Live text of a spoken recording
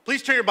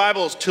Please turn your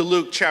Bibles to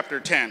Luke chapter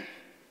 10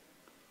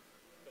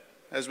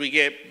 as we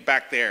get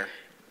back there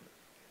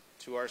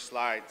to our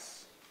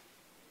slides.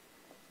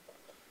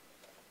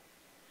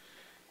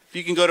 If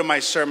you can go to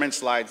my sermon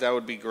slides, that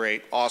would be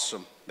great.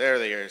 Awesome. There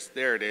it is.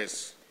 There it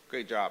is.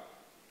 Great job.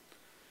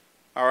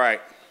 All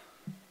right.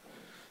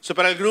 So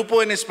para el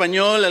grupo en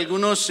español,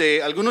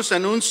 algunos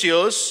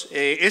anuncios.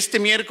 Este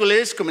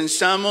miércoles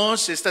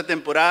comenzamos esta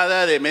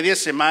temporada de medias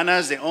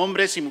semanas de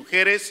hombres y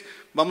mujeres.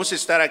 Vamos a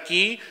estar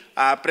aquí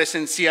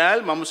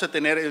presencial. Vamos a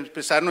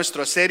empezar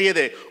nuestra serie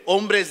de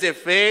hombres de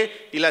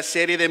fe y la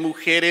serie de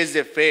mujeres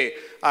de fe.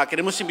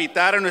 Queremos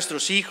invitar a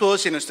nuestros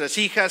hijos y a nuestras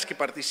hijas que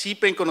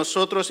participen con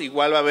nosotros.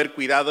 Igual va a haber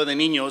cuidado de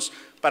niños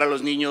para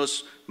los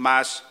niños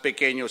más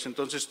pequeños.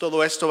 Entonces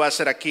todo esto va a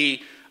ser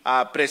aquí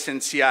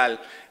presencial.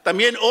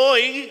 También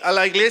hoy a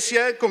la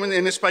iglesia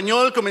en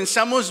español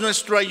comenzamos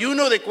nuestro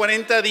ayuno de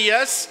 40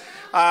 días.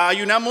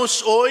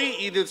 Ayunamos hoy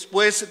y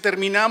después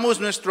terminamos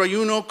nuestro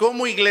ayuno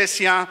como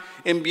iglesia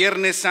en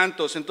Viernes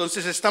Santos.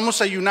 Entonces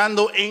estamos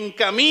ayunando en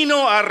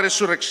camino a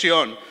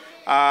resurrección.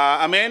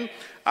 Amén.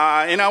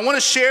 And I want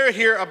to share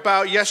here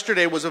about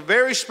yesterday. It was a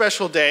very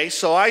special day.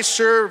 So I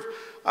serve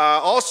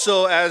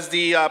also as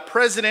the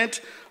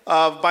president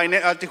of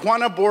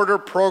Tijuana Border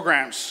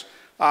Programs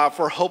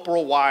for Hope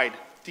Worldwide,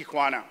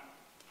 Tijuana.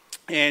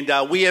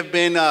 And we have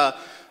been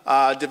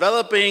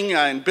developing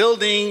and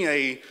building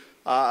a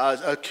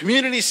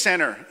community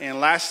center. And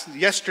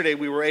yesterday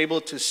we were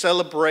able to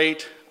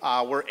celebrate.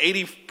 We're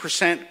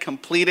 80%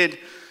 completed.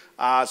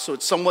 So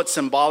it's somewhat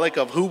symbolic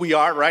of who we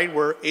are, right?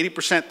 We're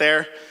 80%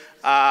 there.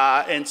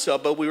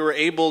 But we were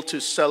able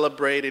to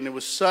celebrate, and it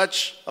was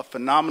such a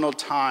phenomenal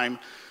time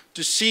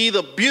to see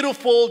the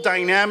beautiful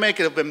dynamic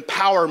of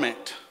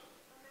empowerment.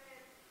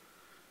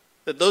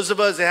 That those of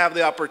us that have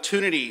the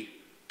opportunity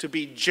to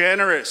be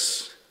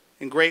generous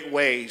in great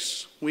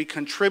ways, we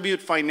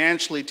contribute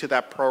financially to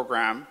that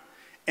program,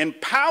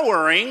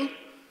 empowering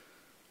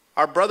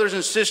our brothers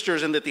and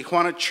sisters in the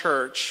Tijuana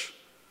church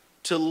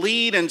to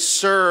lead and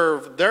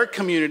serve their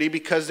community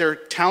because they're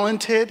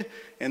talented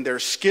and they're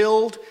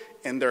skilled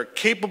and they're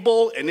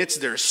capable and it's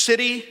their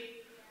city.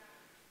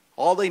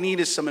 All they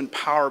need is some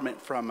empowerment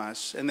from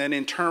us. And then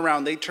they turn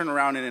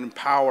around and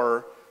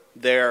empower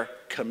their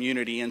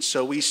community. And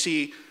so we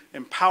see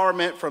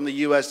empowerment from the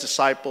U.S.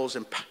 disciples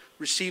and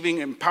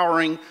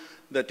empowering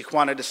the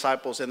Tijuana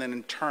disciples, and then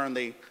in turn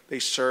they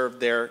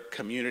serve their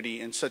community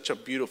in such a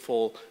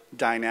beautiful,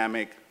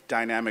 dynamic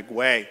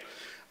way.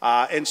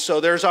 And so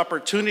there's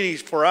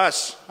opportunities for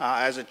us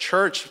as a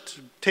church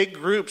to take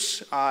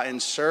groups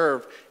and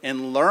serve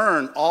and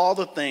learn all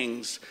the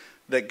things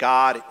that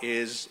God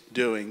is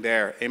doing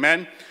there.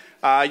 Amen.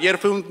 Ayer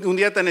fue un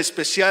día tan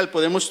especial.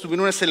 Tuvimos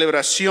una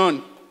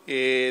celebración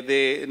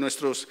de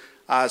nuestros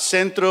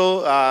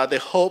centro de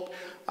Hope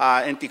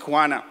en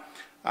Tijuana.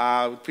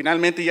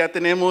 Finalmente ya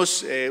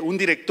tenemos un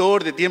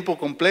director de tiempo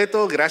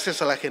completo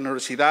gracias a la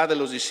generosidad de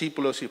los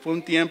discípulos y fue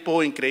un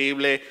tiempo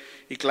increíble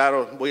y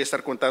claro, voy a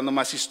estar contando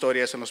más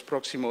historias en los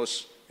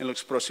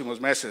próximos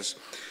meses.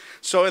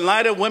 So in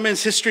light of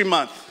Women's History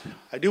Month,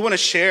 I do want to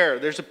share,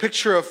 there's a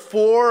picture of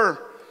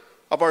 4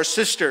 of our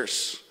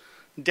sisters,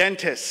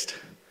 dentists.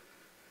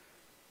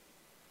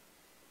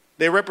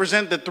 They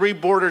represent the 3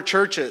 border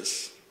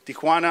churches,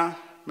 Tijuana,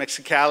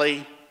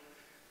 Mexicali,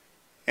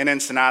 and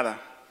Ensenada.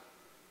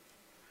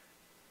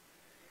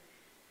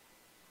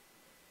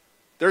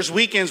 There's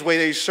weekends where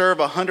they serve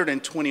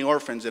 120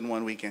 orphans in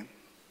one weekend.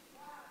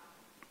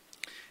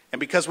 And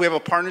because we have a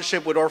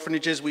partnership with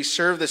orphanages, we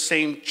serve the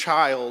same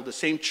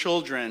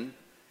children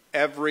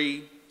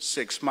every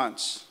 6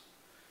 months,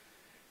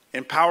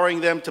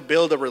 empowering them to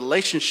build a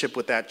relationship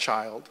with that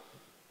child,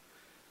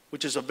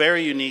 which is a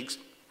very unique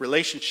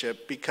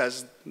relationship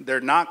because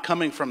they're not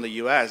coming from the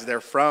U.S., they're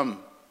from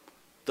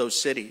those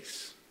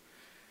cities.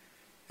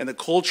 And the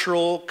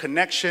cultural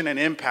connection and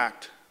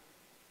impact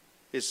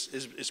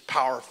is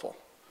powerful.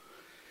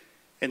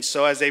 And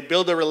so as they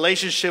build a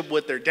relationship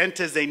with their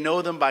dentist, they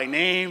know them by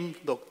name,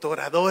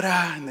 Doctora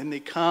Dora, and then they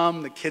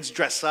come, the kids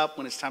dress up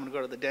when it's time to go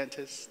to the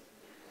dentist.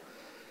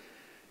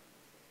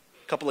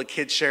 A couple of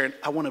kids sharing,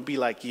 I want to be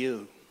like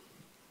you.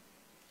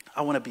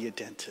 I want to be a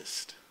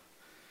dentist.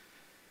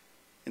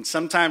 And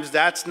sometimes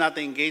that's not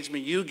the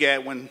engagement you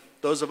get when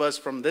those of us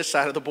from this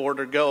side of the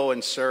border go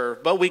and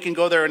serve. But we can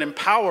go there and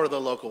empower the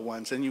local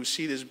ones, and you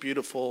see this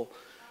beautiful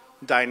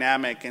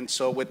dynamic. And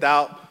so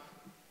without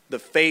the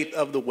faith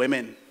of the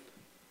women,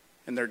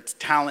 and their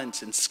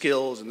talents and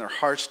skills and their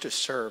hearts to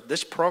serve,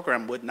 this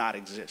program would not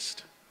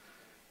exist.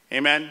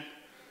 Amen?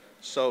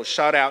 So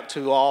shout out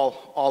to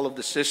all of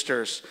the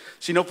sisters.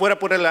 Si no fuera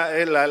por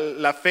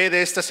la fe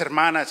de estas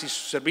hermanas y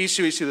su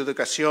servicio y su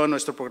educación,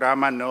 nuestro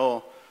programa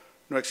no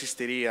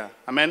existiría.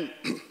 Amen?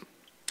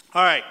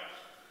 All right.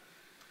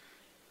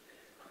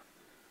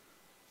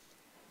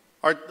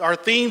 Our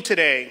theme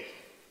today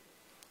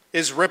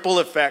is ripple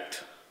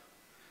effect.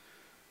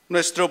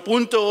 Nuestro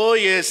punto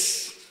hoy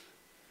es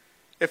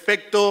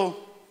efecto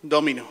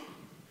domino.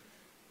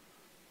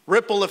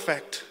 Ripple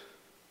effect.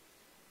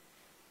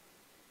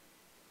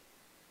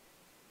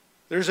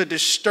 There's a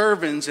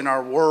disturbance in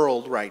our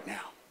world right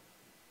now.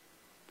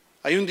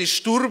 Hay un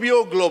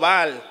disturbio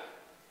global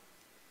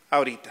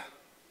ahorita.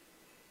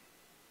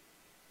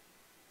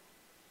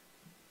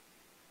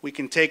 We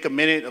can take a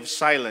minute of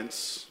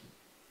silence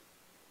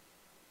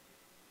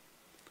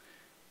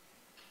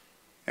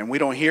and we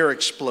don't hear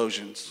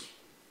explosions.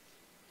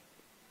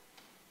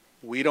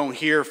 We don't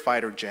hear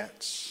fighter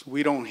jets.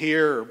 We don't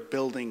hear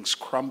buildings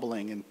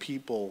crumbling and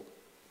people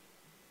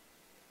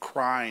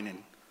crying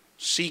and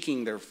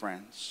seeking their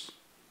friends.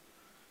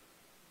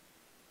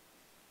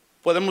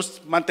 Podemos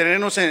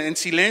mantenernos en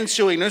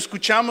silencio y no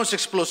escuchamos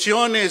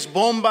explosiones,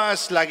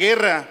 bombas, la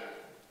guerra.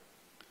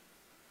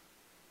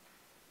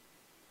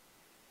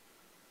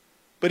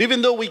 But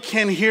even though we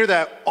can't hear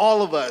that,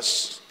 all of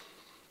us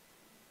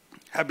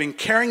have been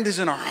carrying this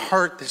in our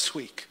heart this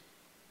week.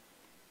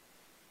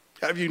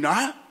 Have you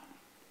not?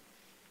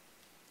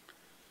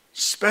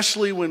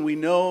 Especially when we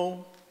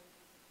know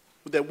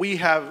that we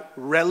have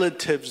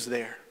relatives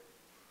there.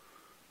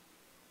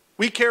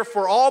 We care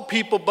for all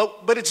people,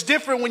 but it's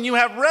different when you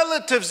have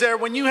relatives there,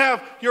 when you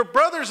have your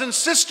brothers and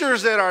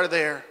sisters that are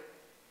there.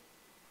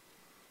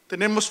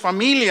 Tenemos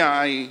familia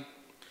ahí.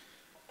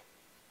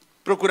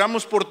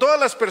 Procuramos por todas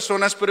las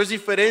personas, pero es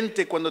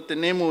diferente cuando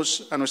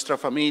tenemos a nuestra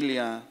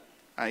familia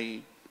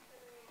ahí.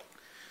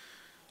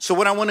 So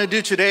what I want to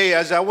do today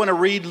is I want to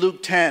read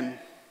Luke 10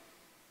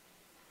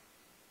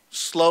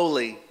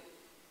 slowly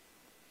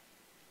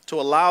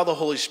to allow the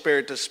Holy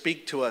Spirit to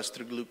speak to us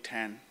through Luke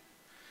 10.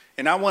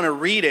 And I want to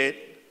read it.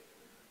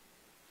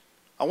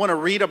 I want to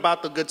read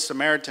about the Good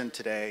Samaritan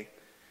today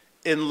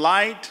in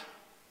light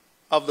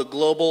of the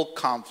global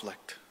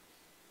conflict.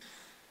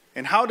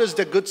 And how does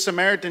the Good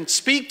Samaritan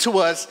speak to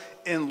us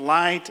in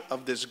light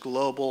of this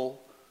global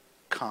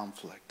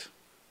conflict?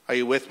 Are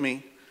you with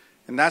me?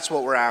 And that's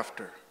what we're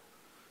after.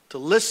 To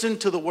listen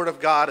to the Word of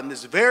God in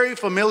this very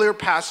familiar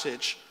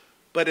passage,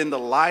 but in the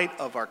light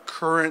of our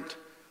current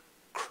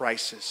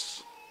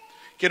crisis.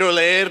 Quiero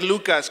leer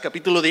Lucas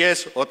capítulo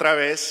 10 otra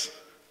vez,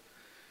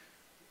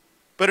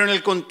 pero en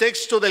el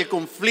contexto del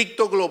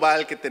conflicto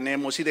global que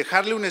tenemos y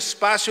dejarle un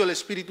espacio al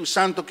Espíritu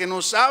Santo que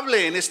nos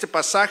hable en este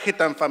pasaje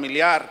tan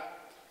familiar,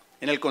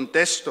 en el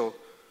contexto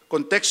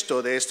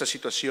de esta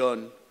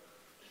situación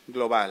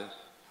global.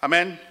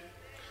 Amén.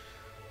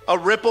 A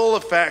ripple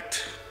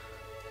effect.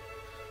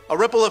 A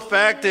ripple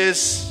effect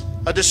is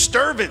a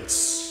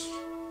disturbance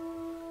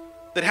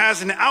that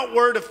has an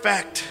outward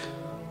effect.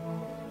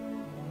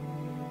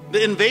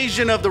 The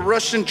invasion of the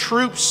Russian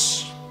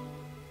troops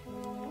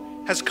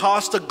has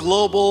caused a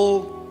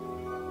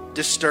global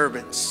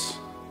disturbance,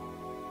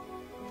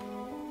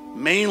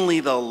 mainly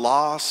the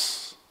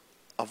loss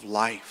of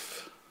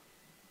life.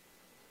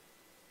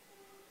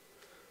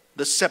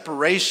 The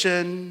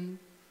separation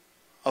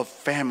of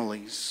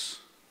families,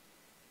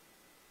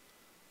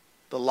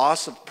 the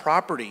loss of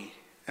property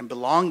and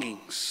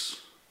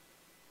belongings,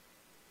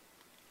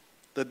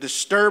 the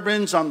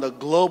disturbance on the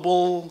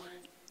global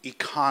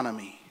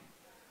economy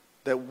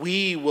that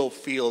we will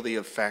feel the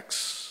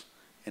effects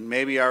and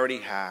maybe already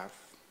have.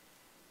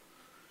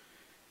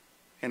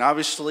 And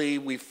obviously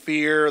we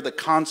fear the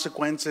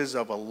consequences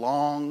of a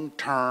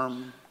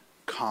long-term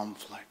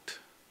conflict.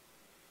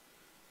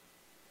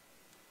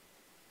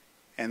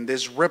 And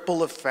this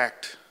ripple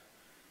effect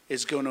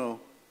is going to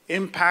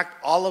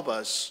impact all of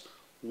us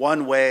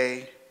one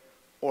way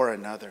or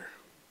another.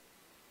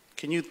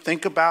 Can you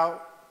think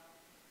about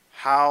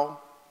how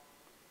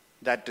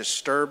that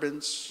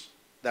disturbance,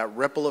 that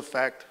ripple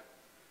effect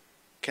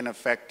can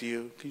affect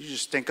you? Can you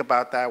just think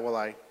about that while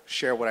I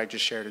share what I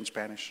just shared in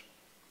Spanish?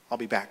 I'll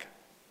be back.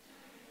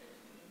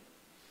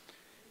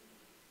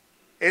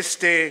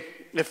 Este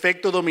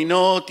efecto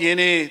dominó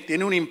tiene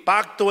un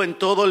impacto en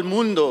todo el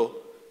mundo.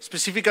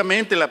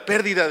 Específicamente la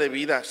pérdida de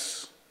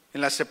vidas,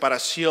 en la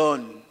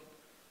separación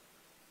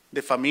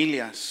de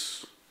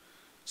familias,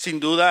 sin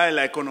duda en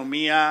la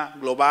economía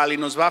global y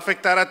nos va a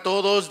afectar a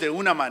todos de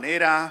una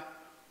manera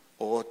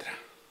u otra.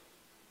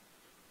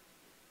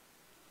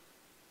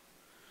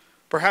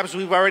 Perhaps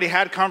we've already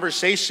had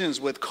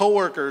conversations with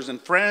coworkers and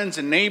friends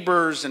and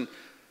neighbors and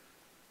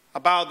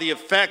about the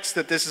effects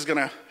that this is going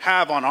to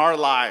have on our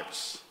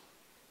lives.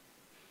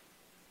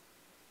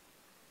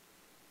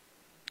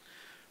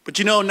 But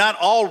you know, not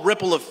all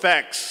ripple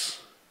effects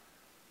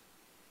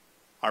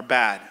are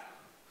bad.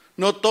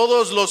 No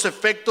todos los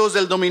efectos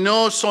del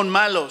dominó son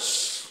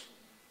malos.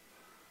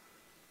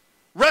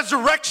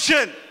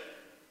 Resurrection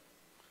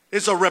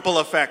is a ripple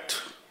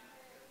effect.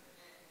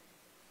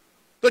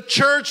 The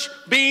church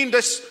being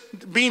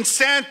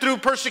sent through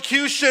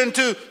persecution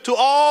to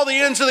all the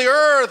ends of the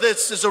earth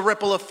is a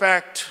ripple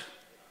effect.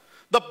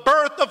 The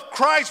birth of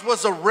Christ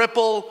was a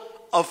ripple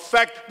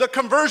effect. The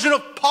conversion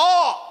of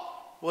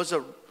Paul was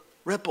a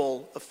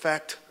ripple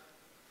effect.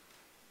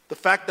 The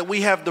fact that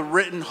we have the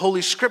written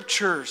Holy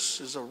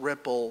Scriptures is a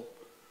ripple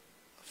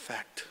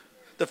effect.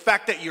 The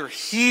fact that you're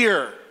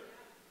here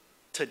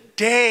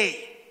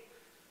today,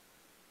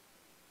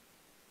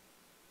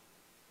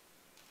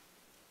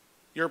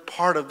 you're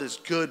part of this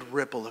good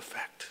ripple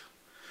effect.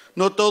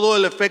 No todo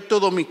el efecto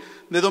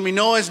de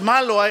dominó es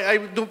malo, hay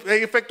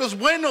efectos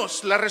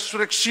buenos, la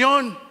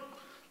resurrección,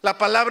 la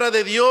palabra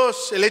de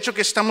Dios, el hecho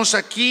que estamos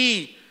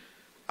aquí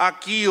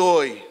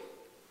hoy.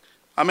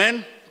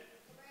 Amen.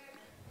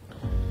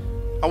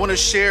 I want to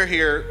share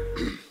here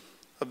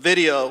a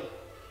video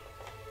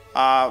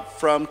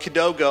from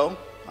Kidogo.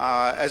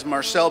 As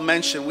Marcel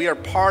mentioned, we are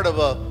part of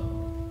a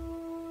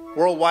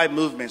worldwide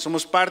movement.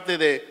 Somos parte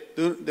de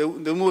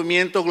un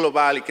movimiento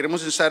global y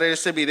queremos usar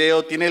este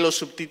video. Tiene los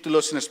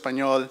subtítulos en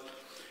español.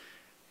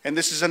 And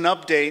this is an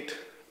update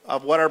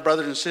of what our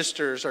brothers and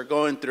sisters are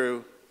going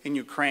through in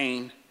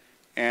Ukraine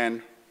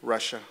and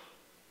Russia.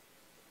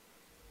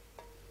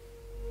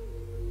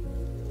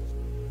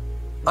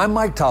 I'm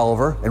Mike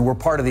Tolliver, and we're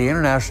part of the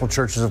International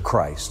Churches of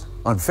Christ.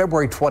 On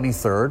February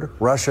 23rd,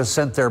 Russia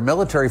sent their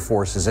military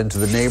forces into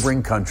the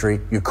neighboring country,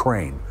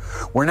 Ukraine.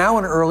 We're now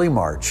in early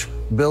March.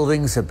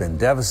 Buildings have been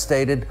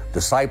devastated.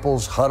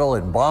 Disciples huddle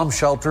in bomb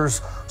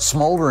shelters.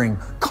 Smoldering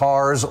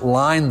cars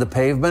line the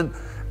pavement,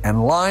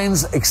 and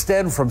lines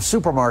extend from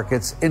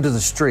supermarkets into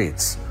the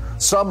streets.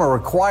 Some are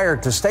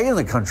required to stay in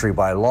the country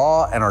by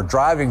law and are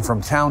driving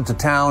from town to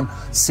town,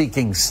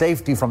 seeking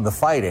safety from the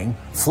fighting,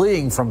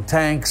 fleeing from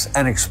tanks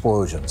and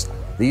explosions.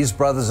 These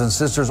brothers and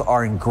sisters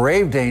are in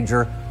grave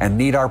danger and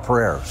need our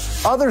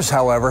prayers. Others,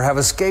 however, have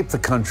escaped the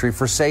country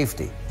for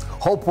safety.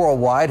 Hope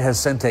Worldwide has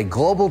sent a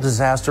global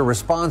disaster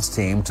response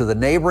team to the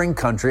neighboring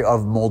country of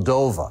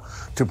Moldova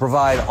to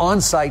provide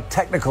on-site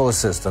technical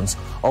assistance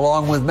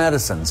along with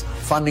medicines,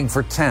 funding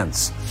for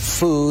tents,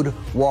 food,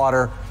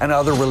 water, and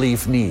other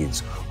relief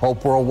needs.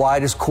 Hope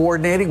Worldwide is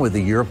coordinating with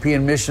the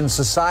European Mission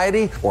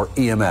Society, or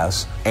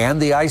EMS,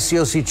 and the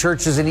ICOC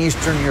churches in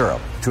Eastern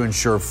Europe to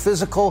ensure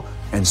physical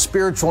and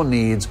spiritual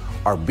needs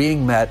are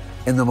being met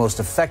in the most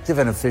effective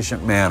and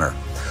efficient manner.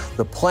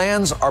 The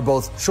plans are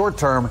both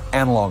short-term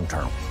and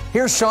long-term.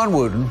 Here's Sean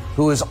Wooten,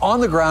 who is on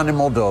the ground in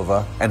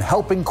Moldova and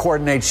helping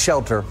coordinate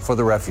shelter for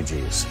the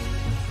refugees.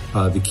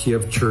 The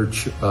Kiev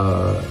Church,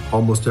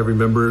 almost every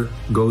member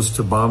goes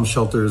to bomb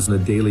shelters on a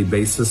daily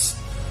basis.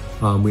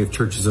 We have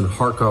churches in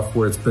Kharkov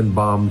where it's been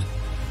bombed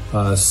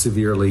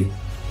severely.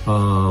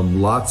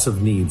 Lots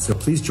of needs. So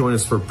please join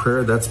us for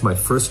prayer. That's my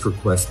first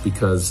request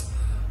because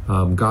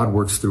God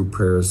works through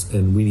prayers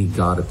and we need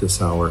God at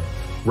this hour.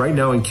 Right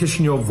now in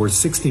Kishinev, we're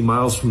 60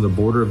 miles from the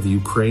border of the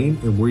Ukraine,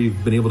 and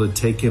we've been able to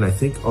take in, I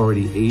think,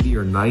 already 80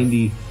 or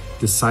 90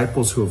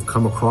 disciples who have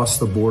come across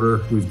the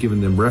border. We've given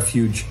them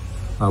refuge.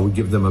 We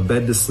give them a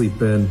bed to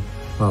sleep in.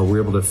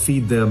 We're able to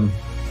feed them.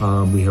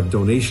 We have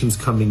donations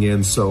coming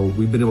in. So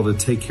we've been able to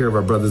take care of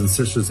our brothers and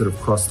sisters that have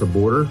crossed the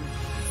border.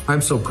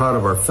 I'm so proud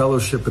of our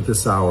fellowship at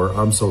this hour.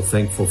 I'm so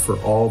thankful for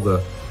all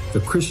the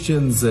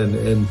Christians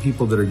and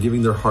people that are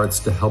giving their hearts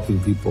to helping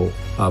people.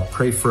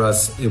 Pray for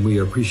us, and we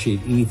appreciate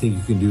anything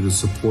you can do to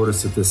support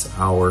us at this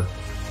hour.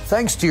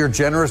 Thanks to your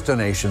generous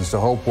donations to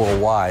Hope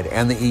Worldwide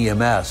and the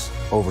EMS,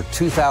 over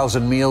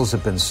 2,000 meals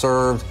have been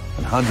served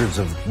and hundreds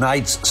of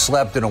nights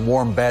slept in a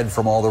warm bed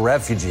from all the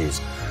refugees.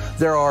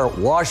 There are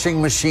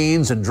washing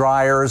machines and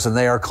dryers, and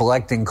they are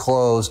collecting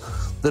clothes.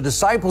 The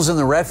disciples in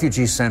the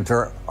refugee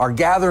center are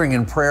gathering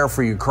in prayer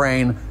for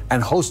Ukraine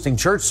and hosting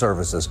church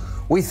services.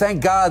 We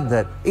thank God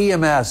that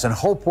EMS and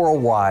Hope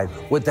Worldwide,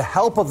 with the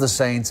help of the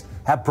saints,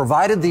 have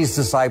provided these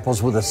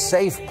disciples with a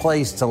safe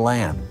place to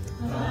land.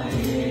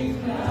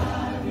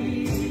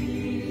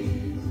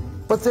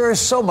 But there is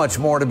so much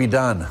more to be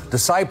done.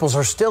 Disciples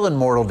are still in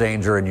mortal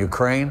danger in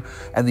Ukraine,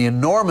 and the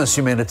enormous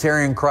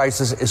humanitarian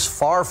crisis is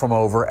far from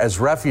over as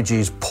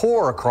refugees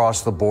pour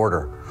across the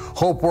border.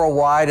 Hope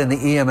Worldwide and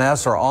the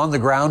EMS are on the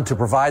ground to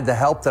provide the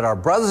help that our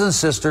brothers and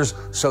sisters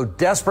so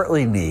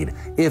desperately need.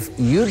 If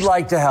you'd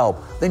like to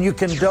help, then you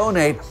can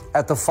donate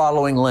at the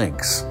following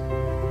links.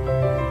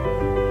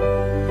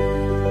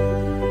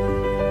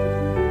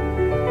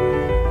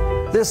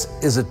 This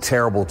is a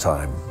terrible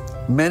time.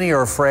 Many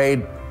are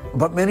afraid,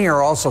 but many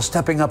are also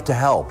stepping up to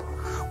help.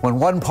 When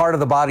one part of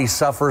the body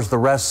suffers, the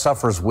rest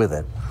suffers with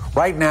it.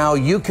 Right now,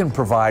 you can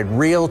provide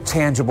real,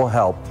 tangible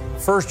help.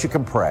 First, you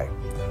can pray.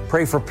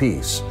 Pray for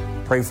peace.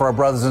 Pray for our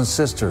brothers and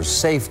sisters'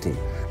 safety.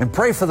 And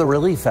pray for the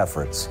relief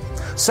efforts.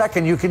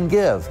 Second, you can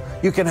give.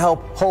 You can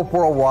help Hope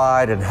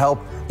Worldwide and help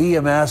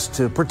EMS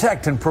to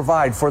protect and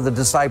provide for the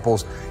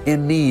disciples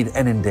in need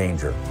and in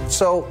danger.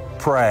 So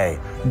pray,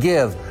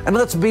 give, and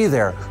let's be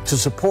there to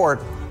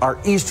support our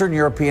Eastern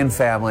European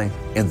family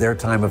in their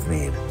time of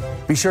need.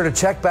 Be sure to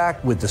check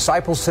back with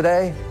Disciples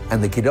Today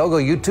and the Kidogo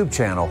YouTube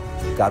channel.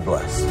 God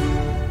bless.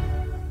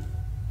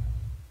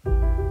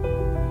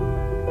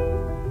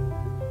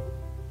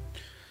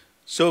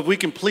 So if we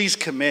can please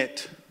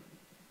commit,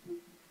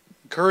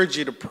 encourage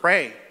you to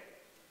pray.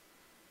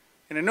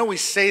 And I know we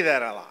say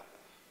that a lot,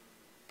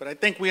 but I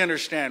think we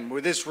understand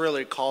where this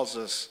really calls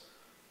us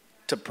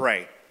to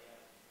pray.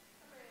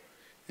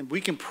 And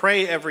we can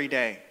pray every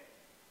day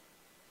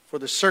for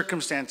the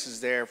circumstances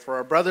there, for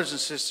our brothers and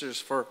sisters,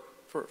 for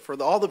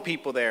all the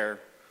people there.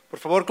 Por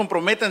favor,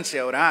 comprométanse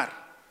a orar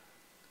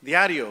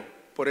diario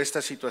por esta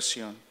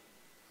situación.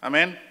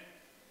 Amén.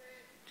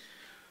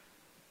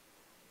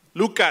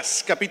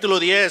 Lucas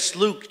capítulo 10,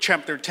 Luke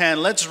chapter 10.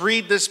 Let's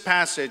read this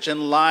passage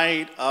in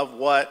light of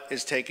what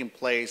is taking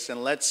place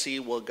and let's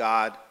see what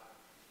God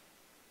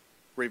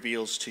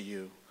reveals to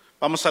you.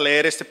 Vamos a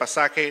leer este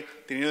pasaje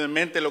teniendo en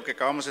mente lo que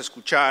acabamos de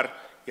escuchar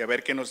y a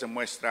ver qué nos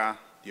demuestra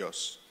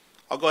Dios.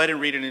 I'll go ahead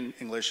and read it in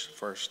English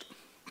first.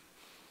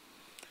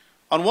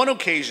 On one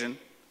occasion,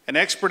 an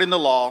expert in the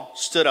law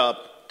stood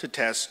up to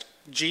test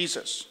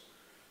Jesus.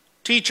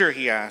 Teacher,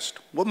 he asked,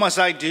 what must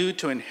I do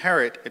to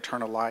inherit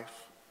eternal life?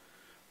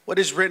 What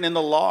is written in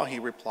the law, he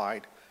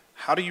replied.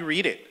 How do you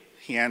read it?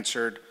 He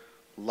answered,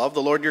 love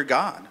the Lord your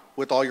God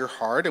with all your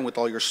heart and with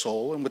all your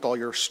soul and with all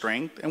your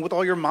strength and with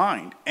all your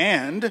mind,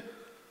 and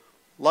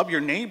love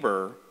your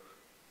neighbor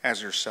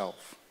as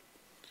yourself.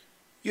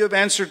 You have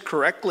answered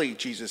correctly,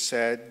 Jesus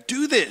said.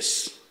 Do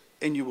this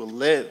and you will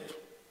live.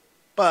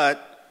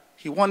 But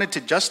he wanted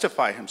to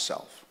justify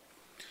himself.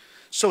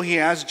 So he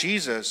asked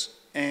Jesus,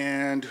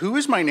 and who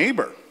is my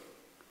neighbor?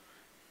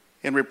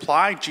 In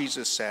reply,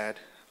 Jesus said,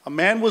 a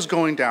man was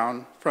going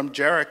down from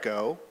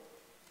Jericho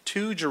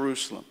to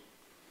Jerusalem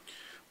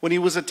when he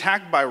was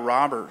attacked by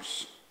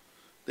robbers.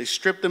 They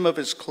stripped him of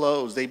his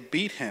clothes. They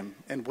beat him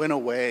and went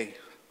away,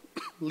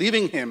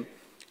 leaving him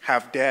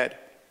half dead.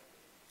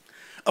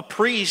 A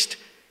priest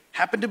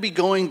happened to be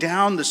going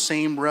down the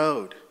same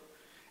road,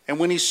 and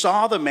when he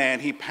saw the man,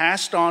 he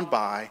passed on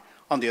by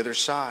on the other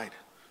side.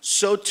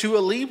 So too a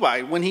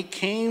Levite, when he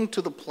came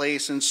to the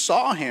place and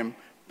saw him,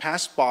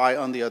 passed by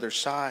on the other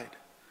side.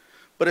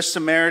 But a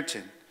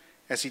Samaritan,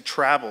 as he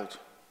traveled,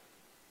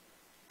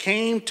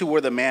 came to where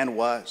the man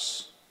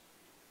was,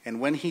 and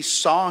when he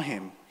saw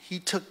him, he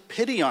took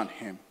pity on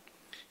him.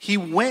 He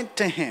went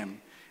to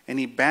him, and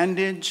he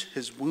bandaged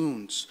his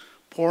wounds,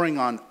 pouring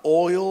on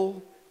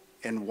oil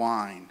and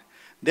wine.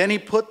 Then he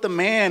put the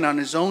man on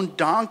his own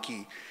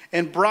donkey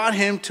and brought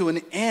him to an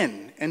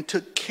inn and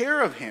took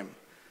care of him.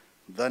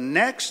 The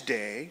next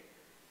day,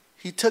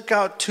 he took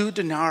out 2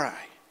 denarii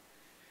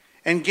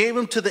and gave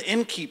him to the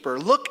innkeeper.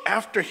 Look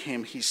after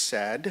him, he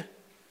said.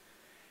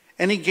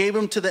 And he gave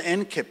him to the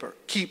innkeeper.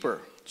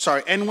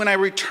 And when I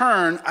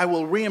return, I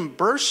will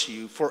reimburse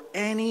you for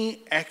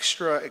any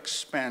extra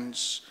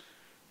expense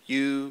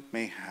you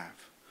may have.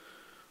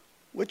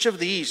 Which of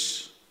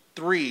these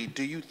 3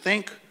 do you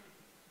think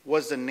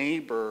was the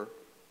neighbor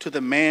to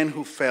the man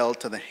who fell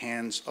to the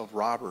hands of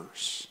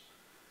robbers?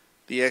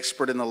 The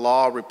expert in the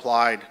law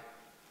replied,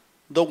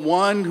 the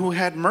one who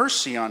had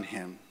mercy on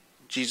him.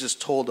 Jesus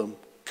told him,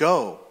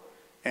 go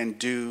and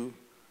do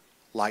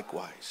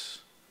likewise.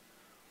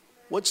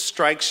 What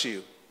strikes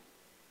you?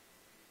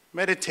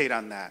 Meditate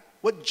on that.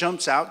 What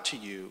jumps out to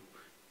you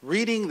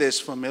reading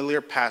this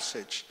familiar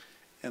passage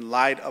in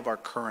light of our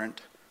current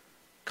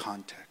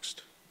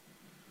context?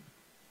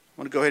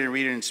 I want to go ahead and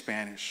read it in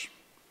Spanish.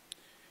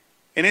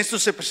 En esto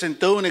se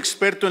presentó un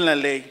experto en la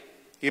ley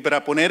y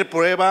para poner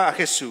prueba a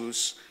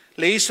Jesús,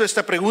 le hizo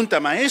esta pregunta,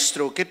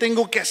 Maestro, ¿qué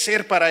tengo que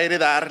hacer para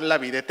heredar la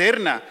vida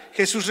eterna?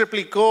 Jesús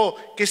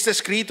replicó, ¿qué está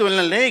escrito en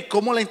la ley?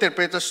 ¿Cómo la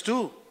interpretas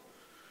tú?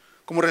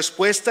 Como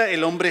respuesta,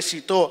 el hombre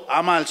citó,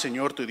 ama al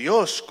Señor tu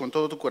Dios con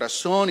todo tu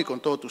corazón y con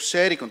todo tu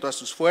ser y con todas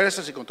tus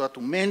fuerzas y con toda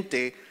tu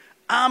mente.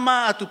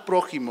 Ama a tu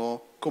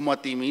prójimo como a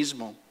ti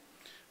mismo.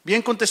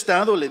 Bien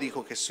contestado, le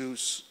dijo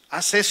Jesús,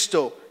 haz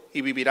esto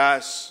y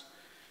vivirás.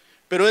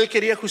 Pero él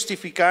quería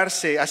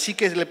justificarse, así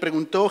que le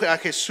preguntó a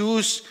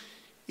Jesús,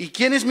 ¿y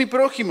quién es mi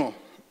prójimo?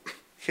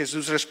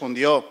 Jesús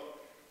respondió,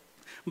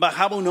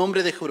 bajaba un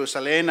hombre de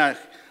Jerusalén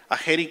a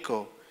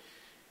Jericó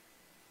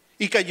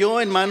y cayó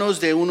en manos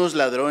de unos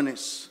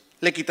ladrones.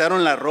 Le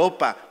quitaron la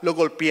ropa, lo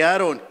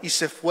golpearon y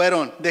se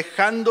fueron,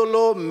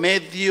 dejándolo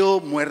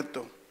medio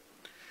muerto.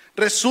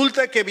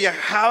 Resulta que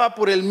viajaba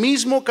por el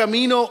mismo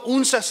camino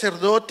un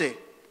sacerdote,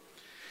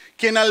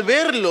 quien al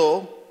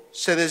verlo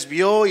se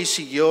desvió y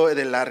siguió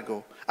de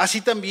largo.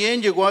 Así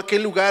también llegó a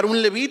aquel lugar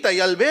un levita y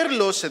al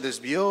verlo se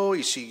desvió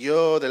y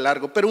siguió de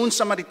largo. Pero un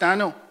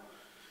samaritano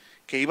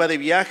que iba de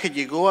viaje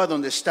llegó a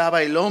donde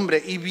estaba el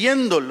hombre y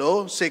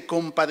viéndolo se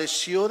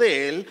compadeció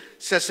de él,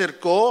 se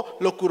acercó,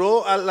 lo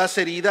curó a las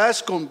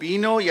heridas con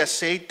vino y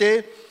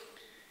aceite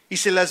y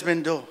se las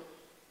vendó.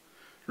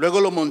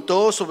 Luego lo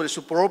montó sobre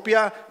su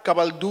propia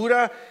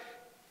cabalgadura,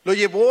 lo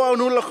llevó a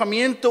un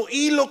alojamiento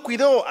y lo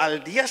cuidó.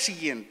 Al día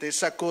siguiente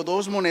sacó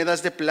 2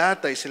 monedas de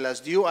plata y se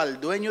las dio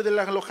al dueño del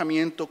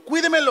alojamiento.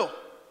 Cuídemelo,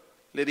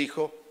 le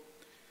dijo,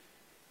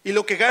 y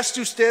lo que gaste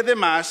usted de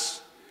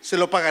más, se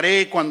lo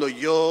pagaré cuando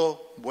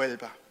yo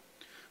vuelva.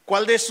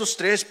 ¿Cuál de estos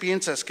 3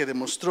 piensas que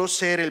demostró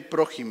ser el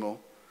prójimo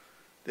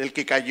del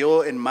que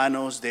cayó en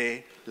manos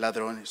de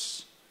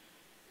ladrones?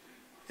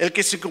 El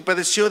que se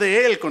compadeció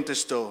de él,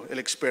 contestó el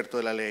experto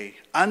de la ley.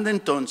 Anda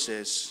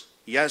entonces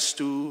y haz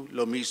tú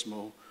lo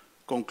mismo,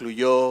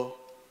 concluyó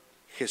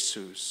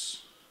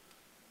Jesús.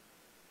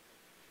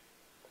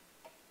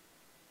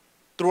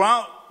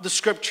 Throughout the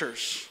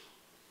scriptures,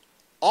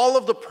 all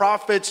of the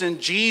prophets and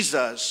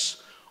Jesus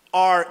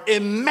are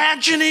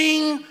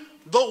imagining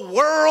the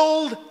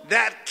world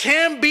that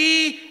can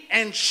be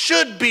and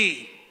should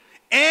be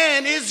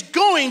and is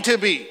going to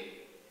be.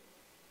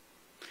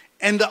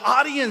 And the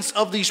audience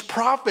of these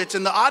prophets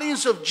and the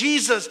audience of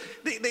Jesus,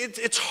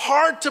 it's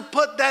hard to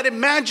put that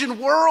imagined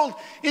world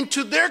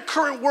into their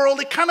current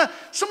world.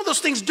 Some of those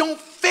things don't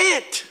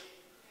fit.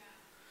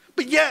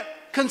 But yet,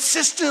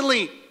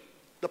 consistently,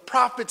 the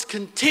prophets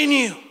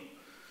continue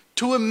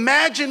to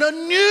imagine a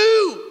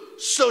new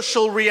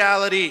social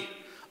reality,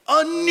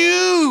 a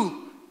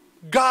new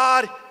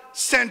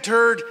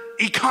God-centered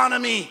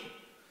economy,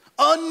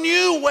 a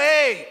new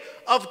way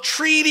of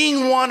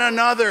treating one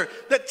another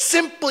that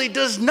simply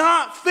does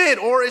not fit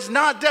or is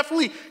not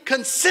definitely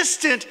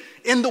consistent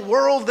in the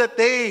world that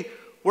they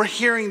were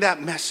hearing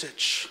that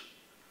message.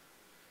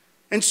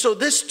 And so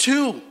this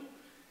too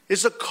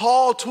is a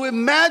call to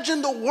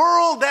imagine the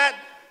world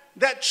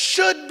that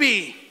should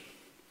be,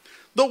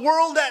 the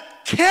world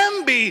that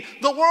can be,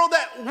 the world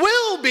that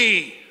will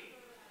be.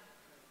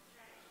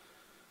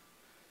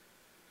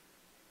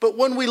 But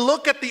when we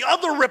look at the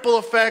other ripple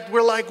effect,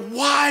 we're like,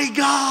 why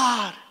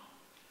God?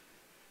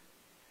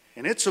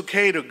 And it's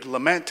okay to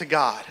lament to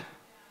God.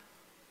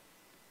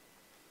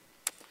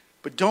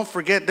 But don't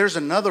forget, there's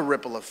another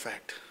ripple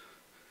effect.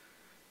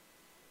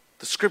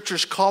 The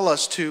scriptures call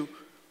us to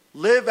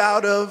live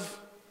out of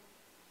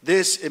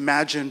this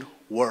imagined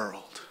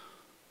world.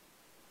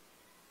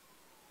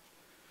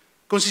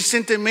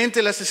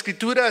 Consistentemente las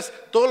escrituras,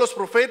 todos los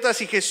profetas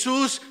y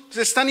Jesús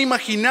se están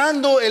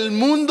imaginando el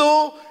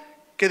mundo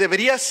que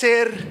debería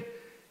ser,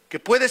 que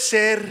puede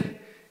ser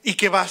y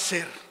que va a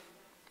ser.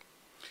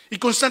 Y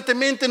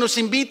constantemente nos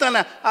invitan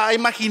a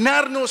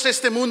imaginarnos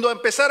este mundo, a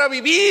empezar a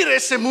vivir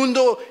ese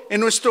mundo en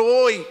nuestro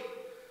hoy.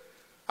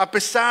 A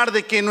pesar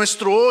de que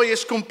nuestro hoy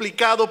es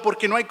complicado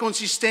porque no hay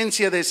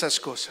consistencia de esas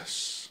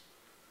cosas.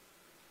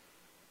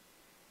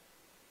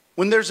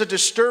 When there's a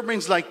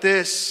disturbance like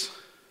this,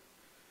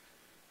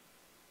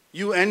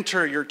 you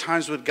enter your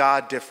times with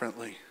God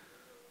differently.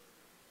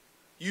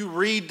 You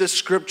read the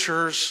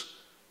scriptures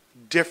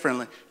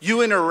differently.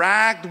 You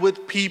interact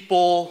with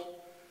people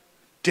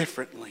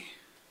differently.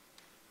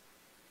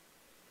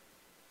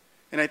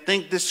 And I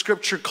think this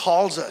scripture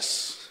calls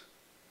us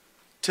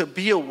to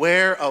be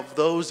aware of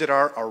those that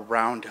are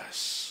around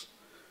us.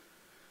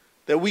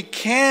 That we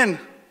can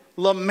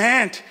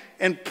lament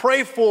and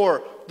pray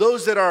for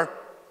those that are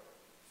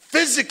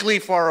physically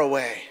far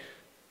away,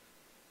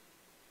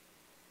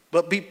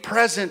 but be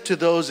present to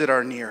those that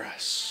are near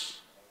us.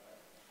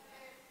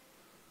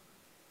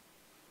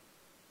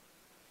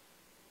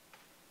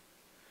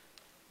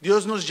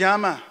 Dios nos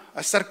llama a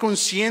estar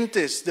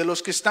conscientes de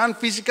los que están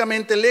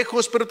físicamente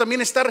lejos, pero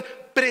también estar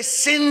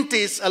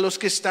presentes a los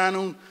que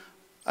están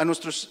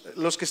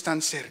los que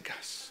están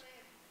cercas.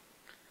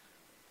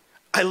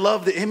 I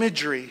love the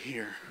imagery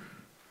here.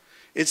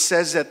 It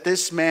says that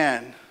this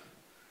man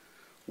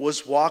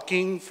was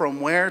walking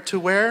from where to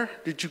where?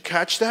 Did you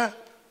catch that?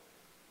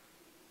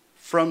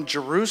 From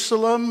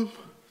Jerusalem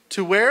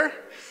to where?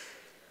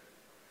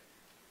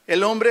 El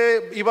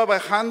hombre iba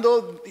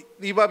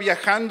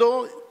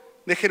viajando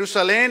de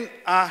Jerusalén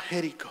a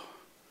Jericó.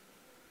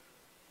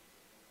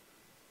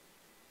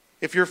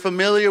 If you're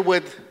familiar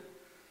with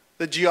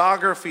the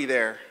geography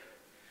there,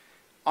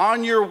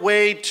 on your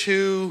way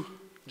to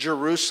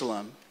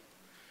Jerusalem,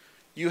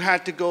 you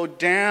had to go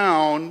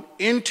down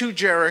into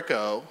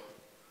Jericho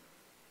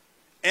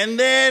and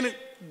then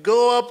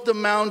go up the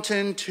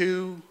mountain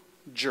to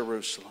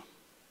Jerusalem.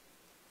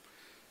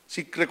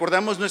 Si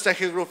recordamos nuestra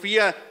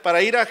geografía,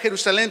 para ir a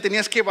Jerusalén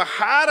tenías que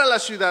bajar a la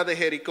ciudad de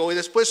Jericó y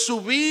después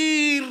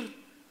subir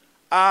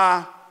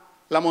a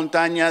la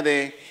montaña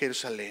de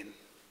Jerusalén.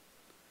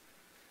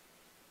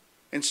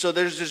 And so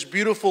there's this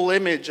beautiful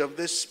image of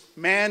this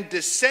man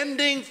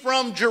descending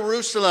from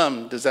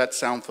Jerusalem. Does that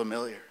sound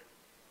familiar?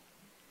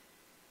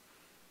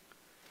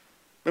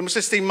 Vemos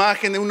esta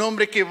imagen de un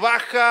hombre que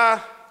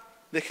baja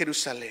de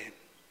Jerusalén.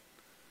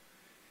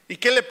 ¿Y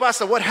qué le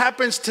pasa? What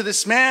happens to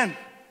this man?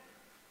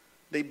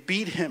 They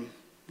beat him.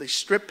 They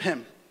strip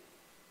him.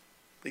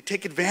 They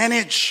take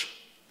advantage.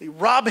 They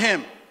rob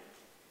him.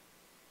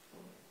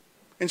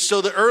 And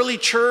so the early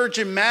church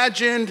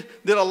did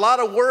a lot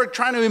of work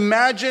trying to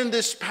imagine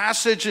this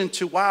passage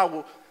into,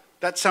 wow,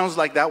 that sounds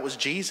like that was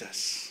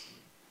Jesus.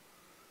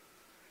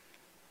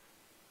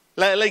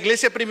 La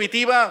iglesia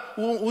primitiva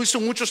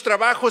hizo muchos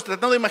trabajos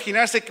tratando de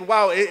imaginarse que,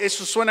 wow,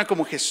 eso suena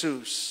como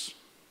Jesús.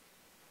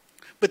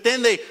 But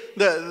then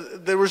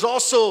there was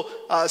also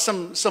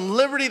some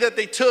liberty that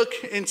they took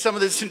in some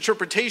of these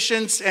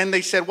interpretations, and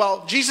they said,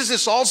 well, Jesus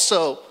is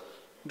also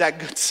that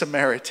good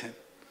Samaritan.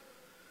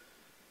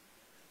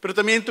 Pero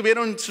también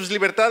tuvieron sus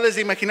libertades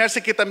de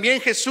imaginarse que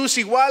también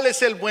Jesús igual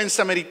es el buen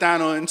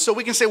samaritano. And so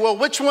we can say, well,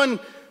 which one,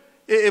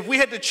 if we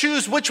had to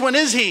choose, which one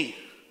is he?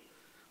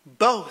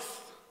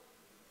 Both.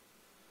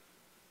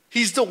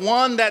 He's the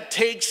one that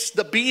takes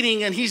the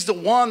beating, and he's the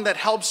one that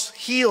helps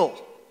heal.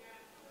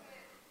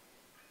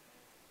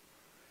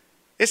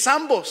 Es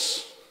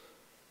ambos.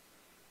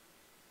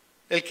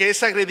 El que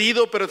es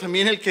agredido, pero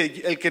también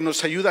el que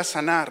nos ayuda a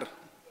sanar.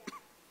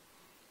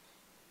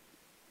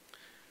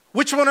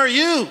 Which one are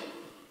you?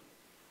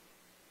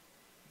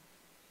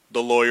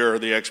 The lawyer or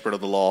the expert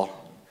of the law?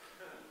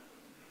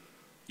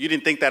 You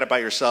didn't think that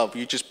about yourself.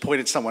 You just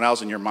pointed someone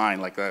else in your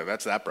mind like,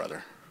 that's that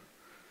brother.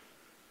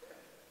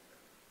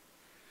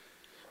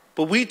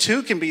 But we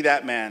too can be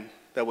that man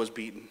that was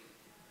beaten,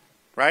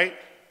 right?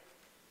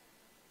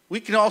 We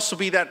can also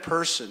be that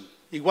person.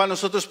 Igual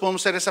nosotros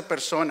podemos ser esa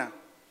persona.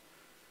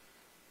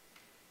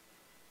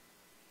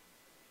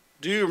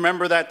 Do you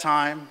remember that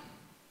time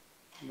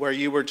where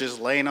you were just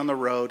laying on the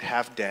road,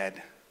 half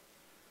dead,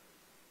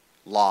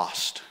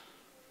 lost,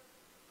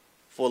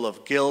 full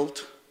of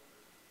guilt,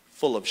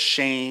 full of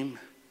shame,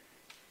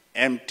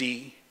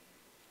 empty,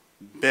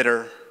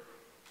 bitter,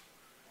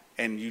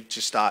 and you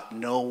just thought,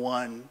 no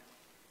one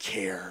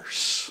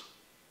cares?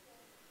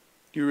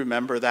 Do you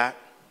remember that?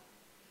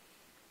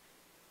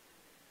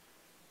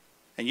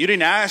 And you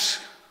didn't ask,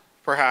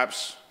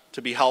 perhaps,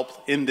 to be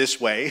helped in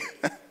this way.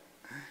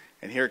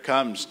 And here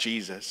comes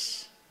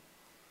Jesus.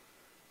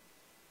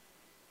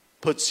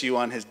 Puts you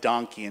on his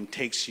donkey and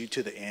takes you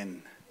to the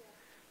inn,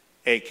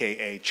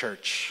 a.k.a.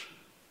 church.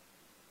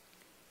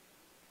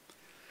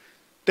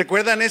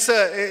 ¿Recuerdan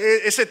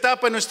esa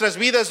etapa en nuestras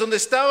vidas donde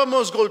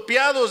estábamos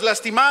golpeados,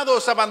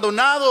 lastimados,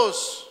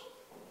 abandonados,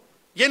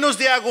 llenos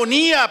de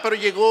agonía, pero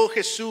llegó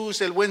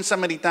Jesús, el buen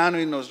samaritano,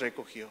 y nos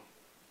recogió?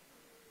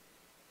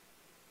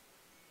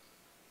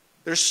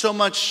 There's so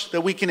much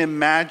that we can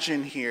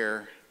imagine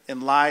here in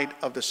light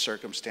of the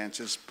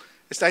circumstances.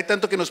 Hay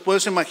tanto que nos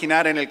podemos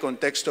imaginar en el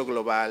contexto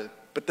global.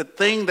 But the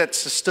thing that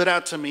stood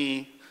out to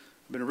me,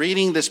 I've been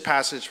reading this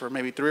passage for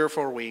maybe 3 or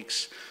 4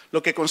 weeks. Lo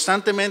que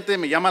constantemente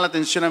me llama la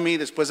atención a mí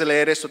después de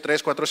leer esto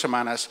 3, 4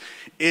 semanas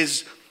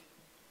is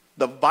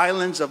the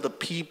violence of the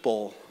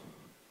people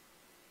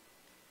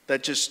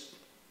that just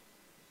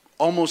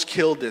almost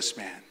killed this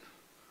man.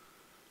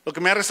 Lo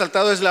que me ha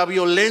resaltado es la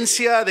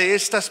violencia de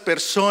estas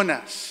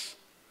personas,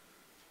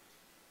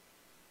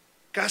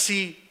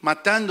 casi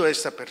matando a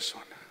esta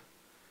persona.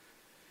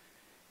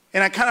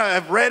 And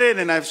I've read it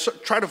and I've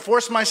tried to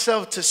force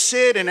myself to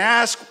sit and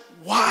ask,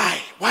 why?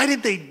 Why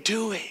did they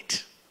do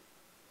it?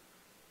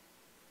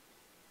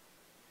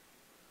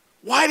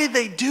 Why did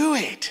they do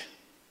it?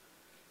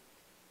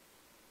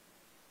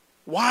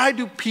 Why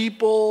do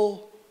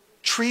people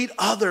treat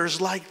others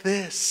like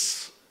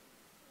this?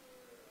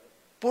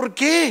 ¿Por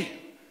qué?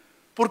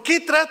 ¿Por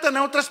qué tratan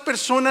a otras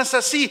personas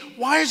así?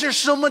 Why is there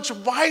so much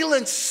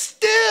violence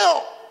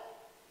still?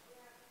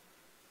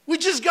 We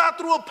just got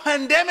through a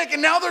pandemic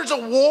and now there's a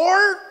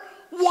war?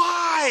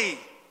 Why?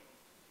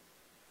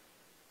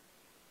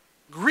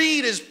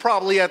 Greed is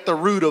probably at the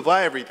root of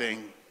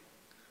everything.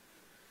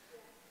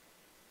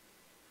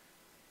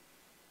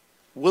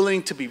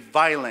 Willing to be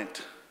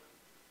violent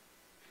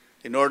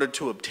in order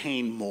to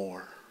obtain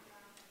more.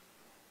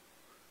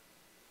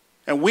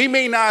 And we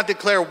may not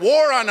declare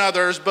war on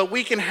others, but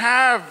we can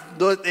have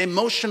the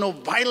emotional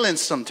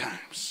violence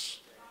sometimes.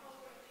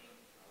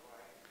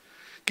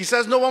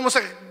 Quizás no vamos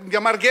a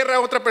llamar guerra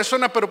a otra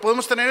persona, pero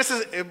podemos tener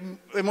esas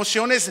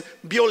emociones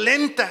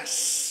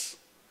violentas.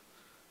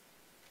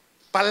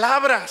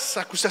 Palabras,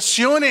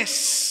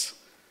 acusaciones.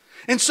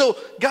 And so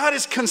God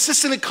is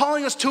consistently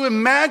calling us to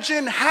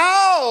imagine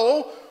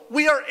how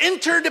we are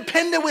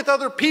interdependent with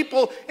other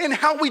people and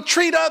how we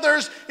treat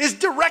others is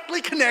directly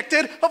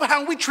connected of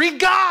how we treat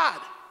God.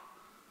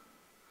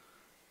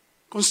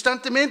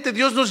 Constantemente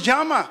Dios nos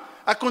llama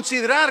a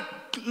considerar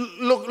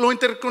la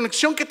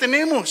interconexión que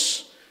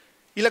tenemos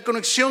y la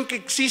conexión que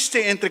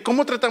existe entre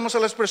cómo tratamos a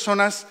las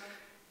personas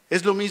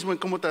es lo mismo en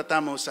cómo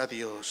tratamos a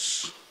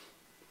Dios.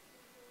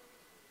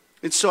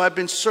 And so I've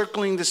been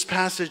circling this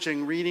passage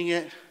and reading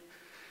it,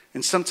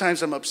 and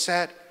sometimes I'm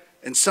upset,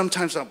 and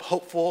sometimes I'm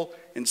hopeful,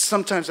 and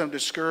sometimes I'm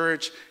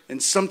discouraged,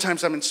 and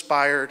sometimes I'm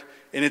inspired,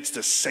 and it's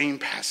the same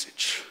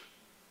passage.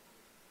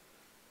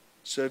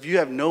 So if you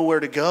have nowhere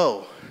to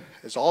go,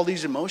 as all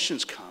these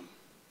emotions come,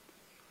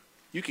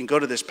 you can go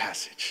to this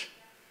passage.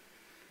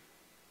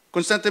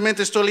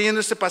 Constantemente estoy leyendo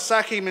este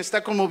pasaje y me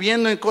está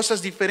conmoviendo en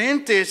cosas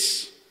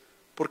diferentes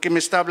porque me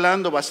está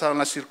hablando basado en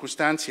las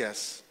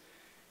circunstancias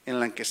en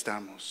las que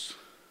estamos.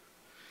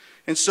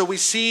 And so we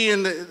see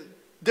in the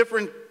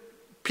different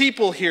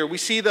people here, we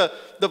see the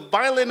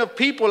violent of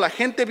people, la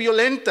gente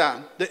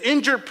violenta, the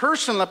injured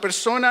person, la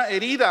persona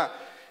herida,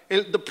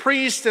 the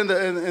priest and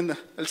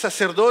el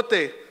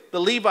sacerdote, the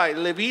Levite,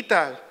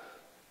 levita,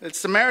 el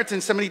Samaritan,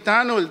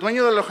 samaritano, el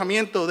dueño del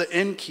alojamiento, the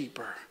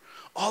innkeeper.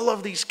 All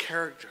of these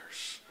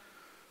characters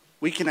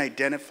we can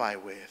identify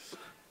with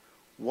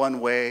one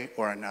way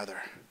or another,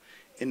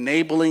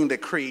 enabling the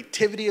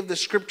creativity of the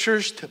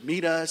scriptures to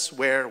meet us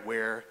where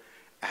we're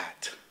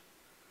at.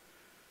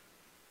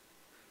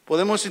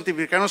 Podemos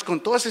identificarnos con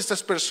todas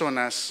estas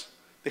personas,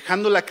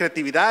 dejando la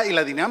creatividad y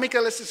la dinámica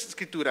de las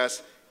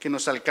escrituras que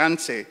nos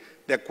alcance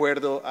de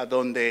acuerdo a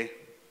donde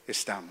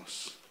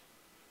estamos.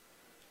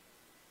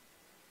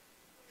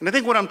 And I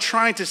think what I'm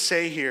trying to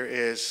say here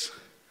is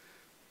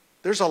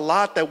there's a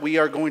lot that we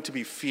are going to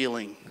be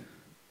feeling.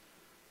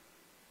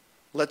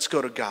 Let's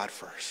go to God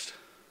first.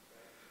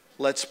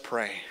 Let's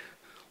pray.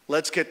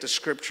 Let's get the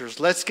scriptures.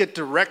 Let's get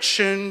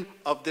direction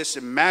of this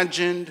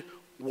imagined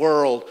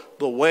world,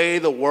 the way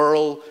the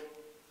world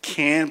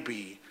can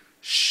be,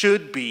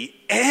 should be,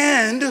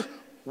 and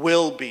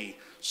will be,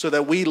 so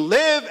that we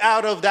live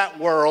out of that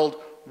world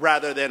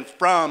rather than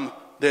from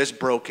this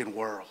broken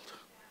world.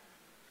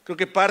 Creo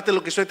que parte de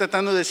lo que estoy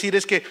tratando de decir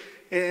es que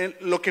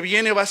lo que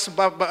viene va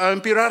a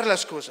empeorar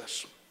las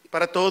cosas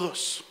para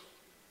todos.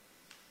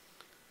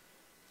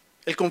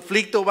 El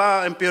conflicto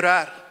va a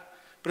empeorar,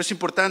 pero es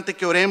importante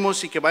que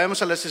oremos y que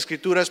vayamos a las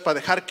Escrituras para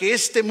dejar que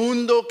este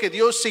mundo que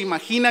Dios se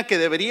imagina que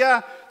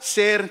debería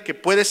ser, que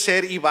puede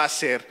ser y va a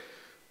ser,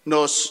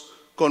 nos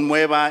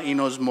conmueva y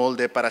nos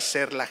molde para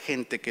ser la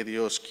gente que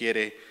Dios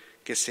quiere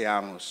que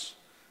seamos.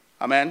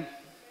 Amén.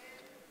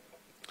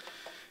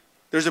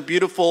 There's a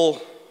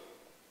beautiful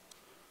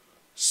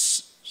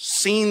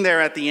scene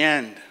there at the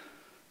end.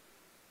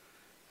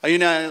 Hay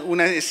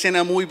una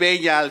escena muy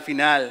bella al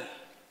final.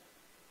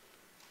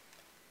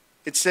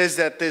 It says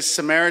that this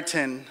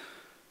Samaritan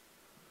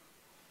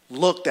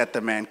looked at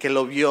the man, que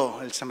lo vio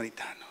el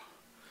samaritano.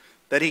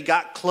 That he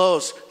got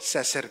close, se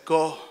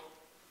acercó.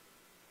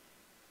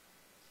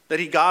 That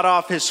he got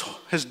off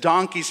his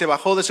donkey, se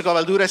bajó de su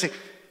cabalgadura,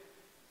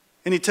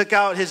 and he took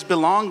out his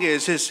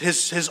belongings,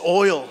 his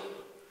oil,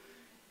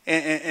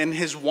 and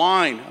his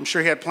wine. I'm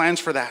sure he had plans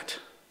for that.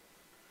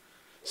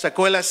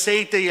 Sacó el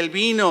aceite y el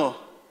vino.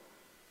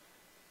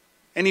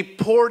 And he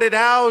poured it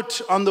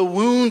out on the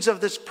wounds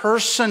of this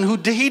person who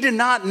he did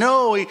not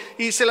know.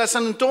 Y se las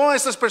anotó a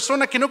estas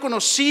personas que no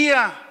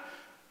conocía.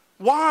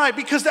 Why?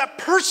 Because that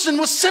person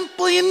was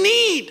simply in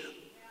need.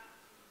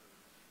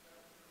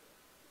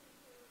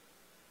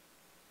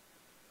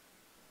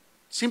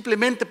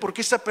 Simplemente porque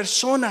esa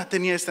persona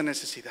tenía esta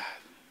necesidad.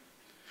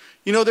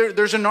 You know,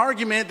 there's an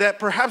argument that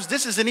perhaps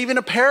this isn't even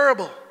a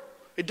parable.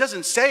 It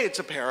doesn't say it's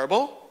a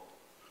parable.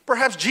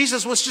 Perhaps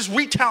Jesus was just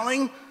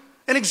retelling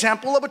an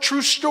example of a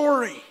true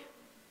story.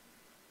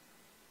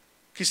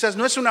 Quizás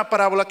no es una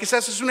parábola,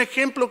 quizás es un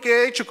ejemplo que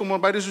he hecho, como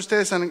varios de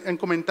ustedes han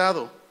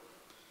comentado.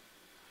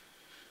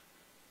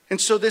 And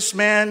so this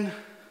man,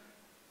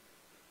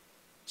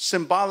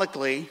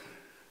 symbolically,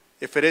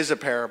 if it is a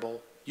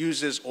parable,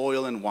 uses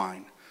oil and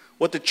wine.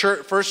 What the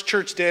first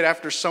church did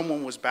after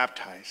someone was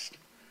baptized,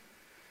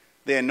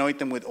 they anoint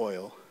them with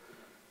oil.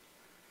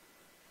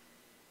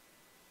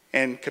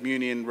 And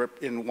communion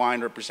in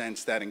wine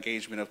represents that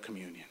engagement of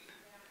communion.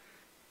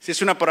 Si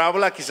es una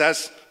parábola,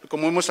 quizás,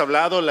 como hemos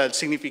hablado, el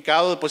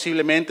significado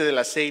posiblemente del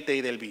aceite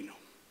y del vino.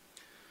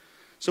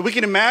 So we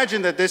can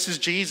imagine that this is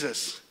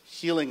Jesus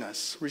healing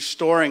us,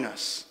 restoring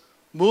us,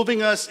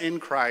 moving us in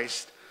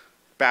Christ,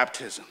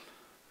 baptism.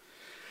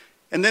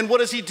 And then what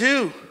does he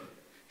do?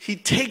 He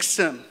takes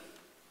them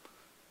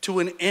to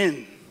an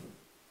inn.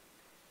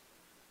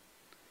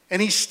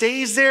 And he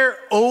stays there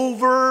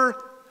overnight.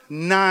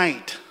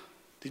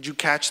 Did you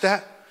catch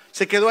that?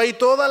 Se quedó ahí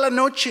toda la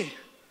noche,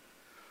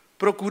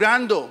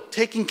 procurando,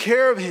 taking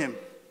care of him.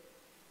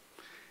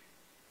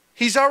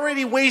 He's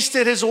already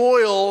wasted his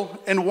oil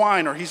and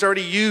wine, or he's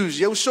already used.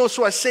 Ya usó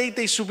su aceite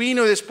y su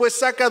vino, y después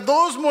saca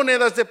 2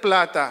 monedas de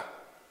plata,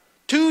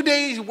 2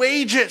 days'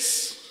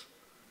 wages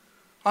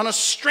on a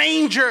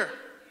stranger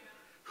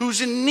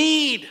who's in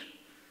need,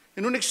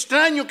 en un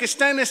extraño que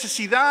está en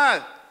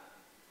necesidad.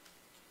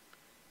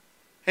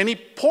 And he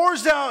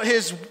pours out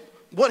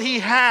what he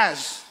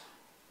has.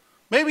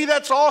 Maybe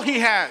that's all he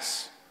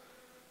has.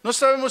 No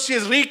sabemos si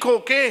es rico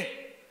o qué.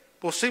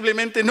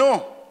 Posiblemente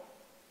no.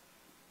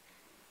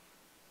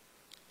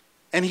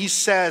 And he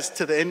says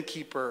to the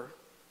innkeeper,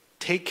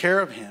 take care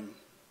of him.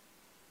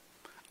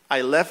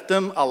 I left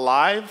him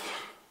alive,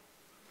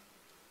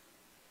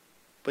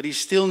 but he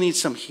still needs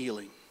some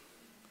healing.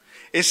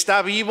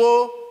 Está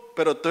vivo,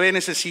 pero todavía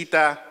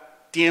necesita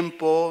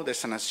tiempo de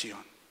sanación.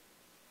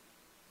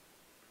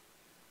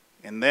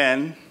 And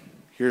then,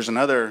 here's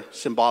another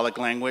symbolic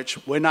language.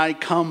 When I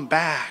come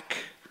back.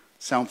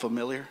 Sound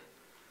familiar?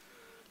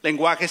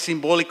 Lenguaje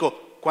simbólico,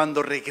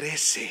 cuando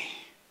regrese.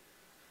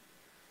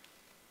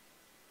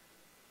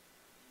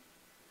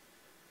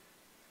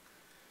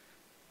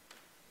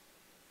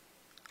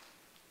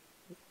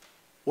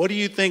 What do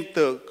you think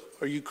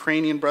our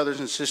Ukrainian brothers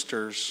and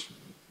sisters,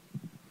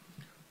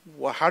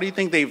 how do you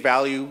think they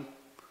value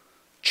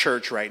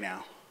church right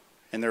now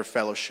and their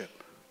fellowship?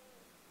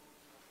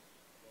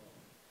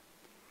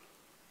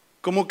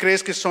 ¿Cómo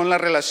crees que son las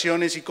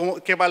relaciones y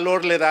qué valor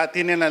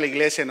tienen a la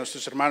iglesia, a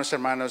nuestros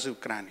hermanos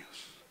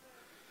ucranios?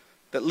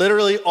 That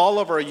literally all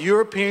of our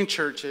European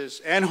churches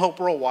and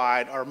Hope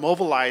Worldwide are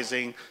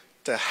mobilizing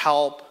to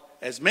help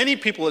as many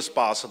people as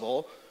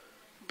possible,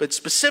 but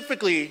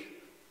specifically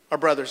our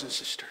brothers and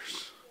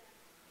sisters.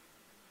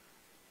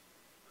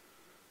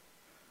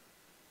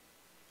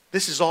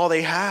 This is all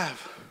they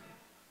have.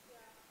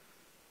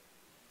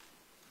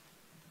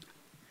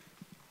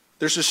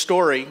 There's a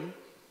story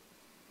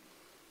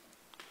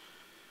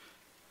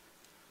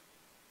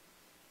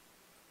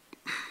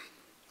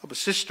of a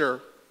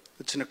sister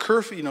that's in a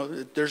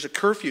curfew, there's a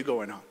curfew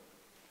going on.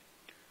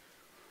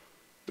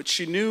 But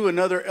she knew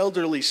another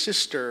elderly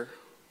sister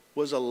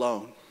was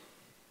alone.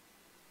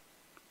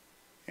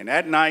 And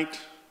at night,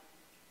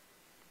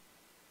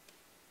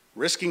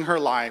 risking her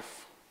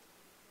life,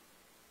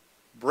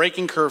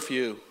 breaking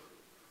curfew,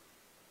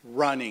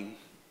 running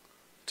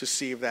to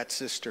see if that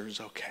sister is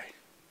okay.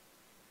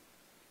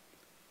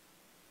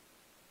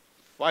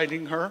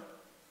 Finding her,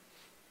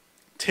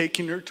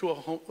 taking her to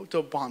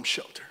a bomb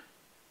shelter,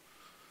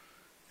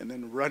 and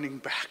then running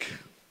back.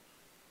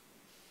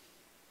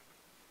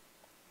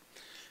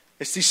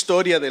 Esta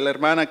historia de la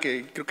hermana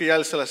que creo que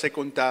ya se las he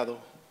contado.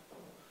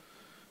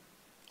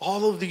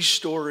 All of these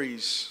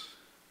stories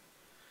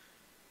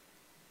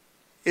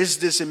is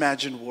this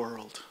imagined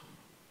world.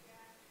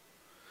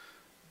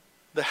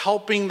 The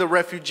helping the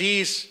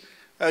refugees,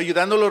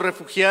 ayudando a los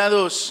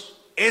refugiados,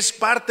 es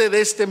parte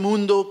de este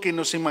mundo que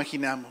nos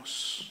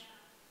imaginamos.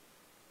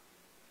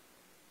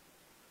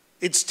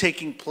 It's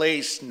taking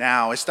place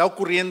now. Está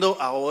ocurriendo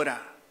ahora.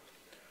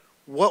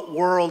 What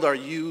world are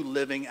you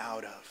living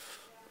out of?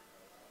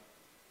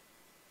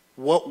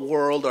 What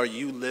world are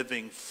you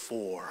living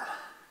for?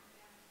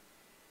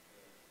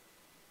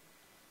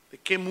 ¿De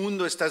qué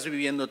mundo estás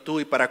viviendo tú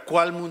y para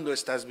cuál mundo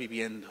estás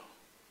viviendo?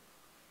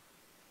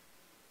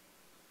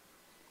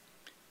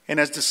 And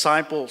as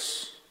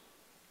disciples,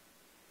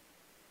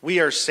 we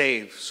are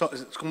saved.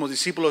 Como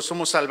discípulos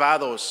somos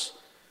salvados,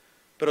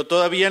 pero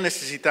todavía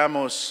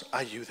necesitamos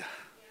ayuda.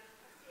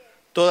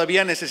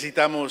 Todavía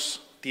necesitamos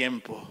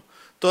tiempo.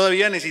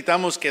 Todavía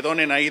necesitamos que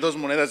donen ahí 2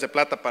 monedas de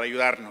plata para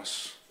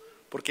ayudarnos,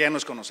 porque ya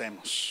nos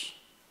conocemos.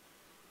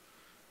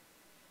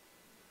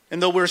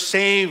 And though we're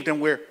saved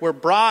and we're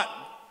brought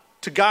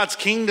to God's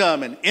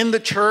kingdom and in the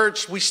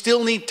church, we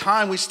still need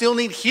time. We still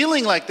need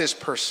healing like this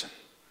person.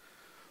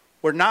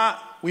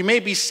 We may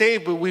be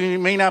saved, but we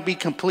may not be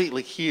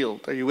completely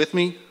healed. Are you with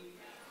me?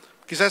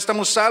 Quizás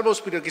estamos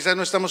salvos, pero quizás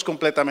no estamos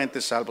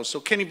completamente salvos. So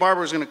Kenny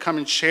Barber is going to come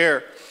and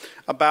share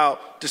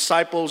about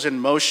disciples in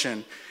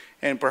motion.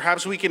 And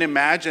perhaps we can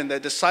imagine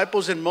that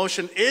disciples in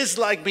motion is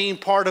like being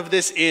part of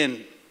this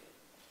inn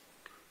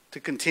to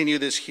continue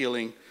this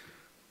healing.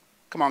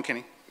 Come on,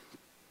 Kenny.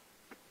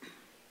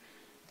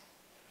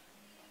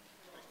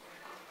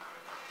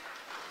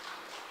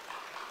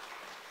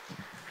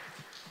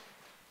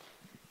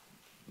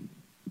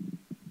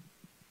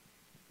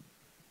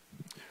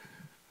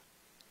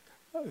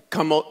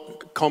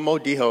 Como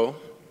dijo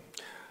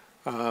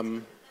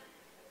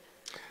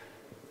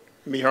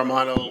mi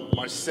hermano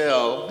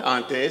Marcel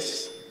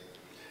antes.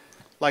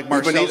 Like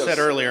Marcel Bienvenidos. said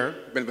earlier,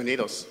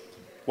 Bienvenidos.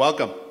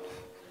 welcome.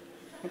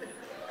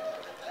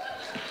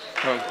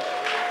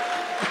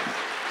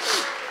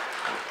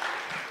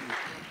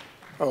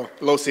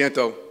 Lo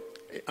siento,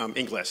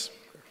 English.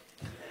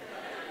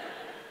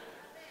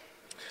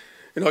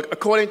 You know,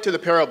 according to the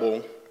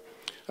parable,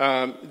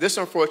 this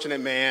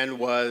unfortunate man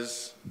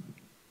was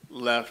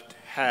left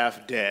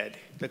half dead.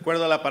 De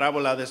acuerdo a la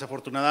parábola,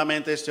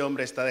 desafortunadamente este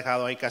hombre está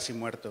dejado ahí casi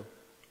muerto.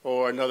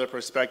 Or another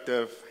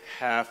perspective,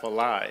 half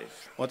alive.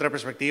 Otra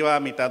perspectiva,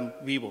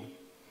 mitad vivo.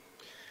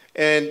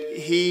 And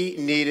he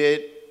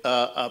needed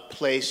a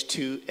place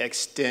to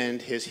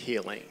extend his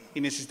healing.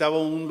 Y necesitaba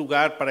un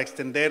lugar para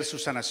extender su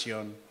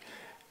sanación.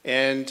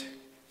 And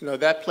you know,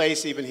 that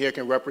place even here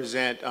can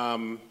represent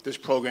this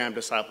program,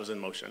 Disciples in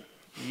Motion.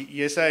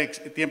 Y ese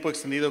tiempo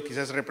extendido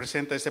quizás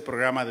representa este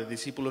programa de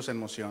discípulos en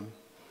moción.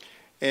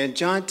 In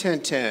John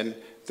 10:10,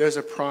 there's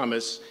a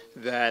promise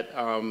that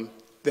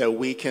that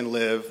we can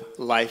live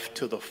life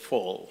to the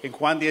full. En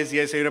Juan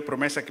 10:10 hay una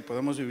promesa que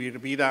podemos vivir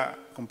vida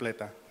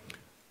completa.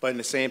 But in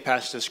the same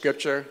passage of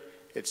Scripture,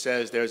 it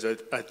says there's a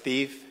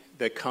thief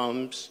that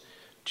comes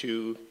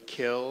to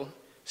kill,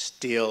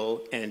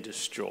 steal, and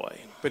destroy.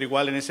 Pero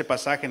igual en ese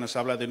pasaje nos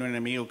habla de un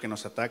enemigo que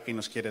nos ataca y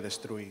nos quiere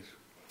destruir.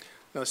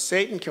 Now,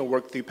 Satan can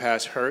work through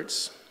past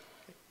hurts,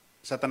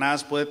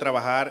 Satanás puede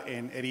trabajar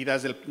en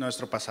heridas de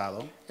nuestro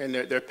pasado and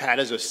there are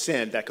patterns of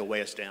sin that can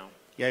weigh us down.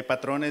 y hay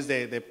patrones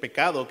de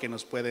pecado que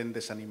nos pueden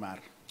desanimar.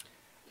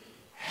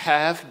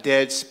 Half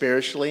dead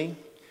spiritually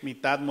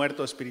Mitad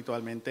muerto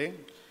espiritualmente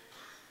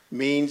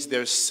means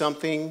there's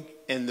something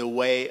in the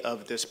way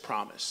of this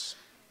promise.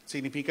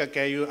 significa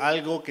que hay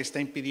algo que está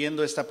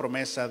impidiendo esta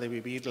promesa de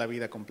vivir la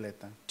vida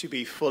completa, To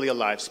be fully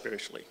alive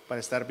spiritually. para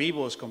estar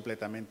vivos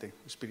completamente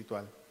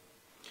espiritual.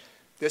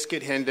 This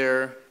could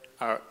hinder.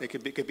 It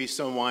could be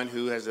someone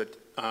who has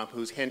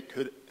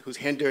who's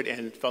hindered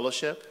in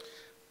fellowship.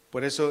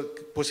 Por eso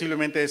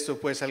posiblemente esto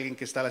puede ser alguien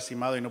que está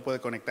lastimado y no puede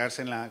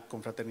conectarse en la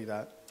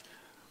confraternidad.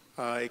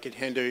 It could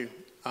hinder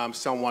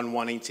someone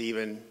wanting to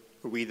even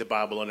read the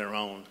Bible on their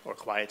own or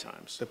quiet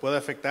times. Te puede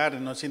afectar,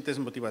 no sientes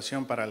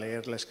motivación para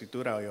leer la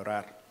escritura o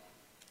orar.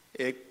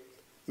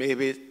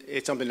 Maybe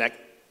it's something that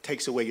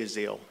takes away your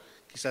zeal,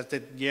 Quizás te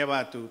lleva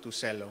a tu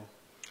celo.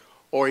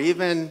 or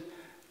even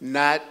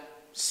not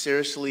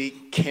seriously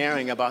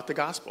caring about the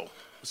gospel.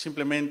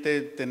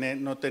 Simplemente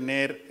no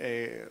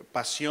tener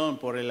pasión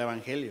por el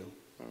evangelio.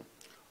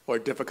 Or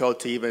difficult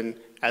to even,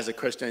 as a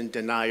Christian,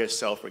 deny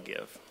yourself or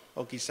give.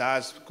 O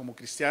quizás como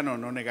cristiano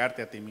no negarte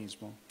a ti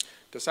mismo.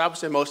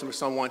 Disciples in Motion for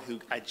someone who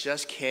I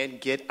just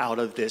can't get out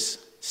of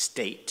this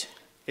state.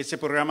 Este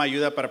programa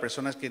ayuda para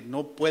personas que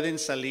no pueden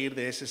salir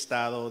de ese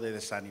estado de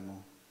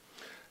desánimo.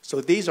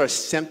 So these are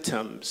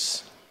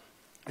symptoms.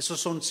 Esos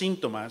son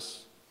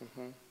síntomas.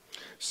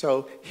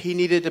 So he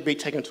needed to be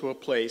taken to a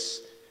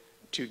place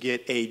to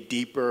get a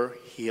deeper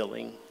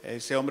healing.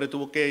 Ese hombre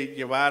tuvo que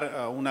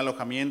llevar un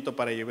alojamiento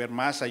para llevar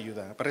más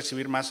ayuda, para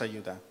recibir más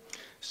ayuda.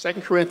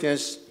 2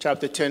 Corinthians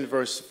chapter 10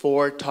 verse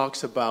 4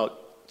 talks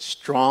about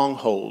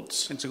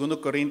strongholds. En 2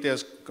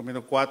 Corintios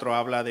capítulo 4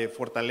 habla de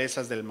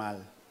fortalezas del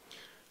mal.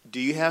 Do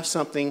you have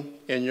something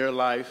in your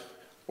life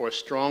or a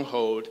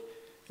stronghold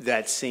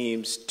that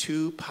seems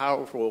too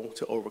powerful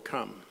to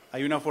overcome?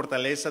 Hay una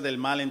fortaleza del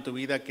mal en tu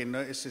vida que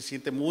se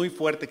siente muy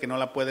fuerte que no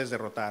la puedes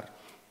derrotar.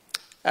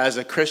 As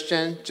a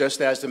Christian, just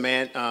as the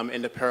man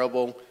in the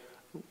parable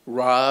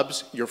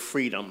robs your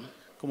freedom,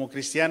 Como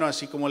cristiano,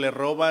 así como le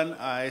roban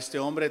a este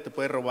hombre, te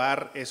puede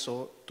robar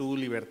eso, tu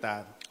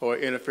libertad. or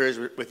interferes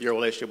with your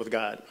relationship with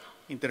God,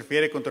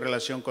 Interfiere con tu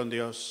relación con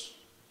Dios.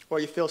 or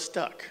you feel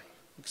stuck.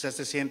 Quizás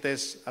te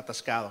sientes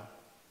atascado.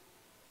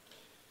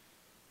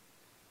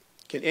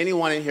 Can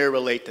anyone in here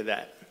relate to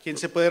that? ¿Quién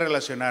se puede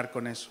relacionar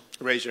con eso?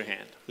 Raise your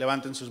hand.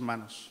 Levanten sus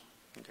manos.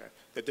 Okay.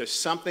 That there's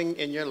something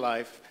in your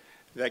life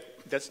that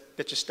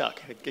you're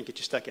stuck. It can get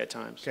you stuck at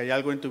times. Que hay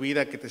algo en tu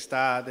vida que te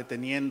está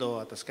deteniendo,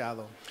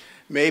 atascado.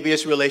 Maybe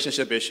it's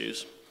relationship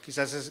issues,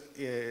 Quizás es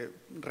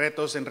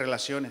retos en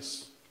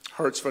relaciones,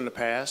 hurts from the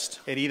past.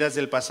 heridas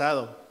del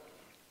pasado.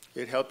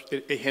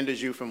 It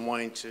hinders you from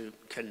wanting to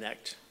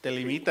connect. Te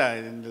limita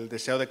en el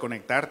deseo de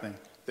conectarte.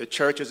 The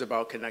church is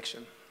about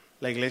connection.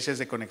 La iglesia es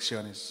de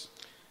conexiones.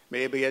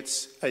 Maybe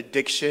it's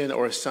addiction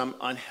or some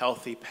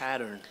unhealthy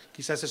pattern.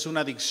 Quizás es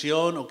una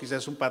adicción o quizás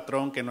es un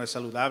patrón que no es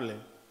saludable.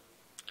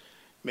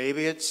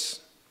 Maybe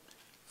it's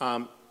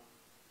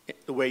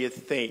the way you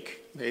think.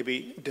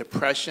 Maybe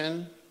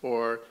depression,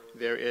 or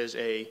there is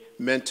a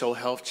mental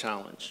health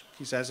challenge.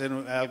 Quizás es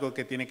algo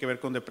que tiene que ver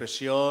con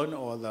depresión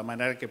o la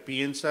manera que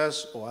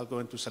piensas o algo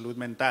en tu salud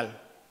mental.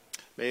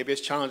 Maybe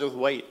it's challenge with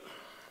weight,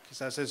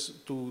 Quizás es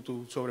tu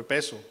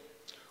sobrepeso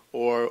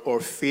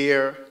or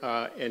fear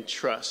and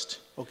trust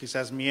o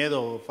quizás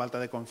miedo o falta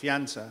de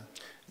confianza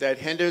that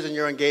hinders in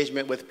your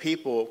engagement with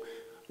people,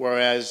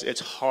 whereas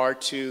it's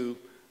hard to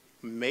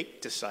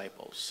make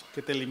disciples.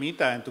 que te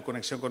limita en tu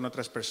conexión con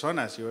otras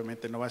personas y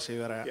obviamente no vas a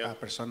ayudar a Yeah.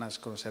 personas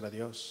a conocer a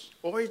Dios.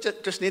 Or you're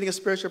just needing a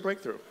spiritual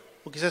breakthrough.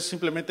 O quizás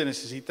simplemente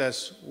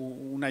necesitas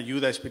una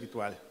ayuda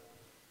espiritual.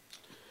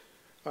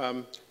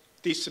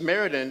 The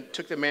Samaritan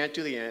took the man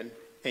to the inn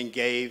and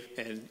gave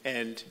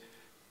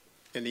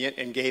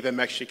gave him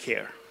extra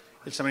care.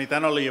 El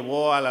samaritano lo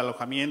llevó al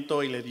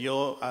alojamiento y le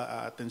dio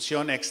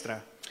atención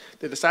extra.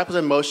 The disciples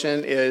in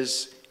motion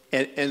is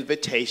an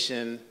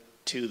invitation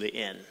to the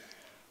inn.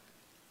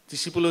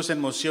 Discípulos en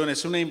moción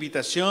es una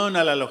invitación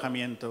al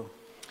alojamiento.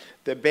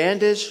 The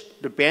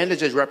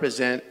bandages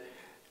represent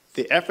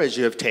the efforts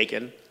you have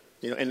taken,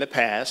 in the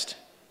past,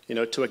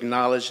 to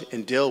acknowledge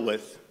and deal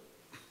with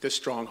this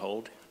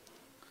stronghold.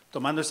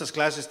 Tomando estas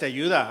clases te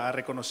ayuda a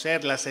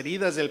reconocer las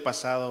heridas del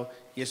pasado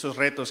y esos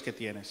retos que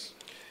tienes.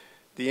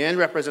 The inn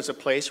represents a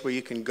place where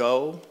you can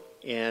go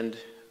and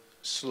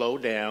slow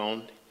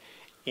down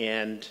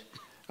and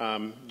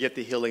get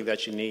the healing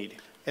that you need.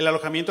 El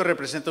alojamiento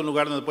representa un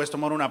lugar donde puedes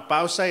tomar una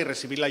pausa y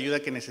recibir la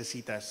ayuda que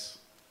necesitas.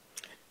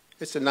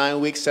 It's a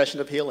 9-week session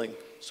of healing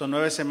Son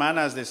 9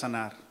 semanas de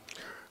sanar,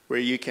 where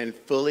you can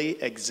fully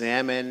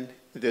examine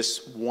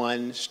this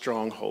one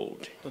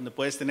stronghold. donde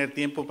puedes tener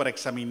tiempo para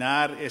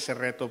examinar ese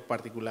reto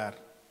particular.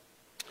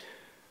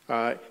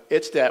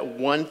 It's that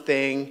one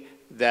thing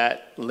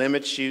that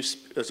limits you,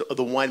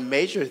 the one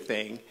major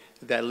thing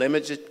that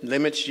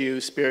limits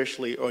you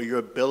spiritually, or your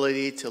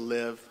ability to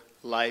live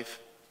life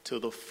to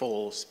the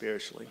full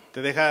spiritually.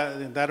 Te deja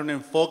dar un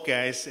enfoque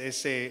a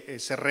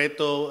ese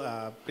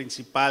reto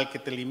principal que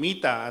te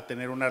limita a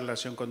tener una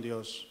relación con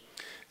Dios.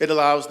 It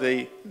allows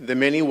the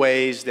many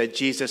ways that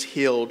Jesus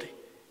healed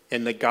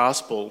in the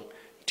gospel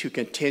to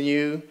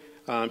continue,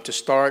 to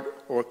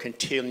start or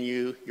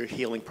continue your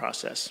healing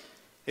process.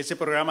 Ese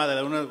programa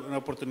da una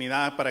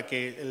oportunidad para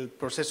que el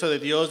proceso de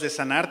Dios de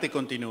sanarte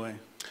continúe.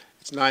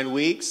 It's 9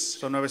 weeks.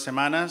 Son 9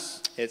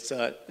 semanas, It's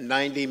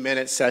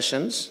 90-minute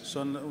sessions.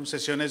 son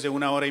sesiones de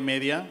 1 hora y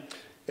media.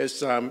 It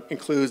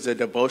includes a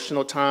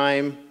devotional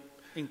time,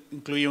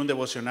 Incluye un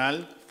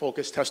devocional,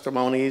 focused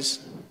testimonies,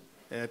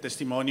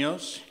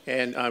 testimonios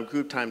and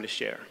group time to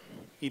share.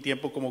 y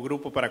tiempo como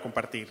grupo para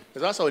compartir.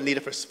 There's also a need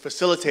for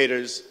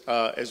facilitators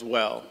as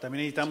well.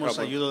 También necesitamos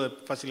Trouble. ayuda de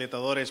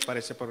facilitadores para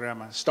ese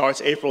programa.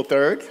 Starts April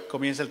 3rd,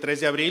 Comienza el 3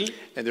 de abril.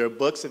 and there are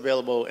books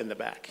available in the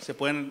back.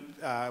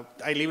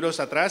 Hay libros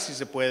atrás y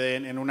se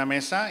pueden en una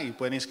mesa y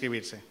pueden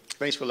inscribirse.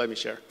 Thanks for letting me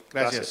share.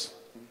 Gracias.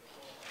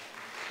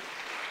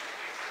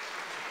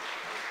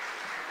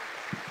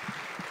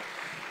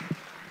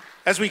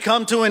 As we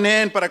come to an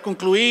end, para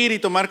concluir y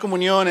tomar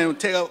comunión,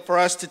 and for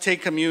us to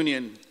take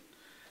communion,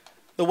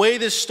 the way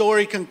this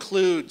story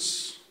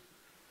concludes,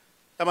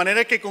 la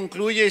manera que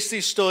concluye esta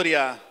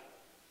historia,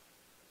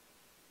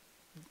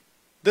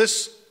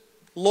 this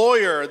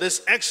lawyer,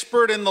 this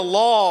expert in the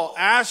law,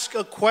 asks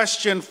a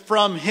question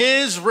from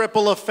his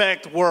ripple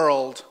effect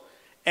world,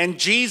 and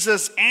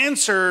Jesus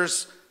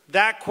answers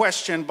that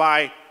question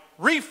by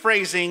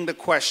rephrasing the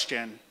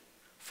question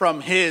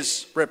from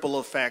his ripple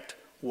effect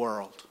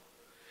world.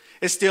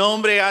 Este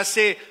hombre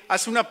hace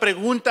una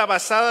pregunta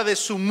basada de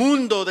su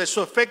mundo, de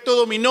su efecto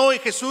dominó, y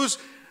Jesús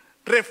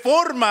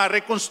reforma,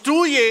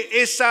 reconstruye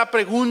esa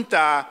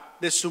pregunta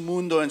de su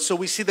mundo. And so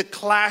we see the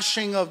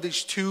clashing of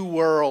these two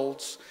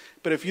worlds.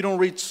 But if you don't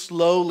read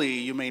slowly,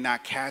 you may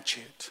not catch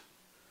it.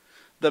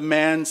 The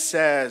man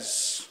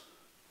says,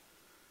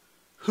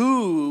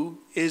 "Who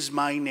is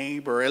my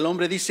neighbor?" El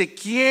hombre dice,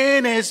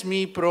 ¿quién es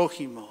mi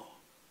prójimo?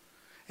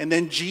 And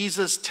then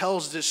Jesus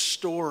tells this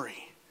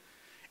story.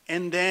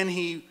 And then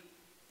he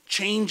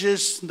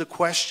changes the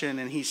question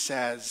and he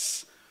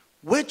says,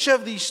 which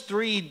of these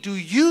three do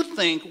you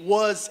think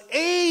was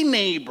a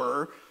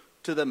neighbor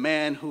to the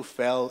man who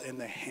fell in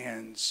the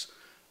hands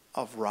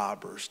of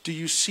robbers? Do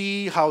you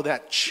see how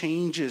that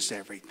changes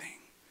everything?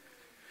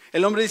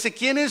 El hombre dice,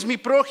 ¿quién es mi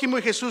prójimo?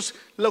 Y Jesús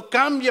lo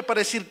cambia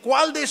para decir,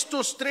 ¿cuál de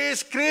estos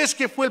tres crees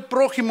que fue el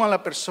prójimo a la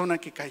persona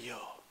que cayó?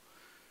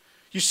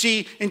 You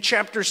see, in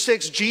chapter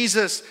 6,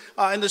 Jesus,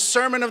 in the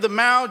Sermon of the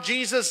Mount,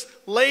 Jesus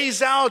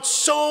lays out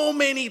so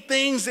many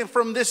things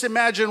from this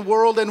imagined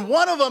world. And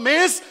one of them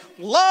is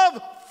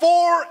love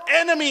for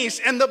enemies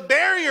and the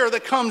barrier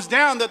that comes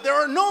down, that there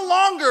are no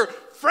longer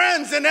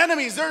friends and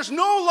enemies. There's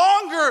no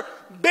longer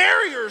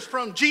barriers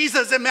from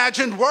Jesus'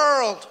 imagined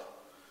world.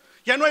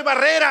 Ya no hay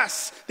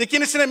barreras de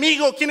quién es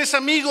enemigo, quién es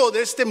amigo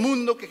de este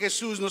mundo que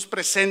Jesús nos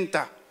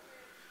presenta.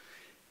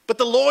 But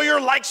the lawyer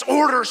likes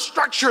order,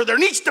 structure. There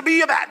needs to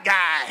be a bad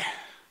guy.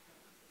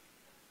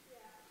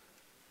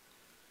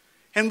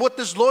 And what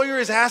this lawyer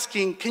is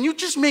asking, can you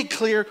just make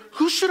clear,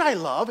 who should I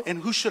love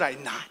and who should I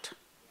not?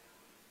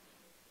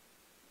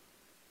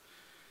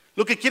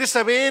 Lo que quiere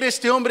saber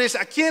este hombre es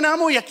a quién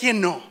amo y a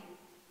quién no.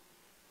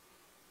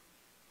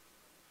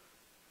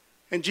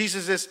 And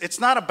Jesus says, it's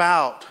not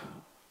about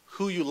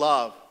who you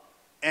love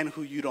and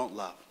who you don't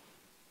love.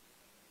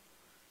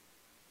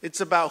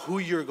 It's about who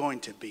you're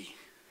going to be.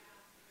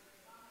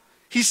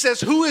 He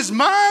says, who is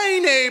my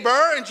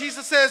neighbor? And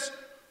Jesus says,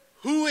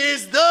 who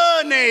is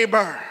the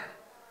neighbor?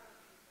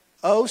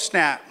 Oh,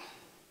 snap.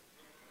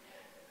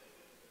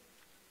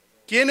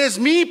 ¿Quién es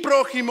mi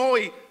prójimo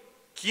y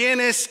quién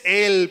es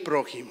el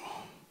prójimo?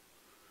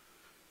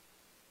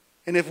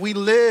 And if we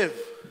live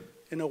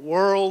in a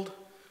world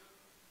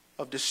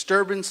of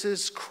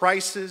disturbances,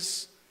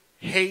 crisis,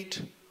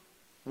 hate,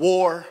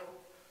 war,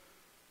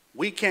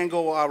 we can't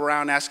go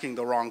around asking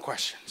the wrong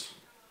questions.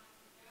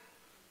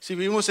 Si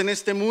vivimos en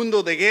este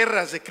mundo de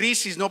guerras, de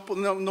crisis, no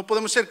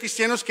podemos ser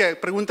cristianos que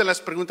preguntan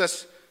las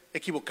preguntas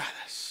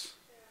equivocadas.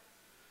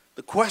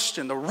 The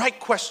question, the right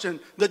question,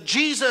 the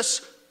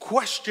Jesus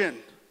question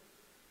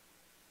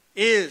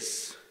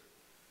is,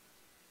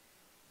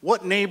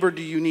 what neighbor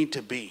do you need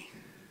to be?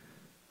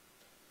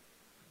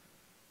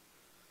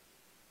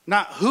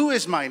 Not who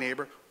is my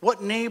neighbor,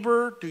 what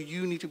neighbor do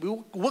you need to be?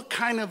 What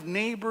kind of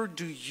neighbor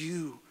do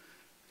you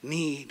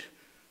need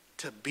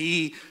to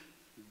be?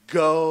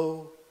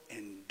 Go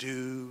and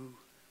do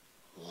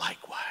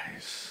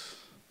likewise.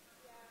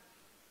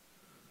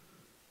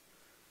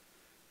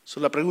 So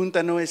la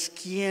pregunta no es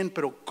quién,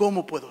 pero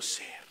cómo puedo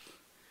ser.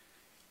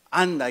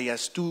 Anda y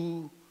haz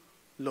tú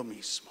lo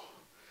mismo.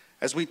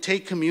 As we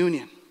take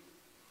communion,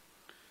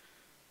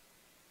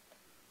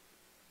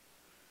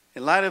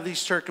 in light of these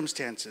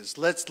circumstances,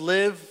 let's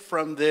live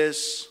from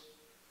this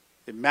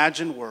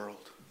imagined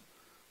world,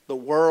 the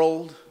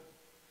world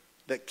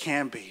that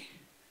can be,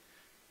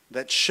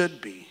 that should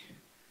be,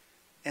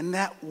 and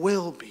that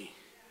will be.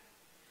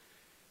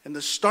 And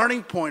the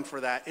starting point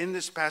for that in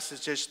this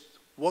passage is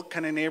what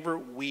kind of neighbor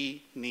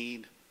we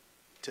need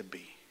to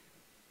be.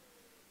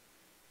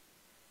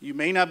 You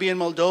may not be in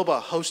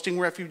Moldova hosting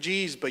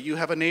refugees, but you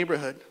have a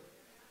neighborhood.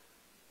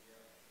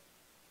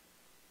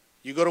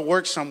 You go to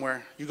work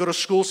somewhere. You go to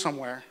school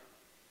somewhere.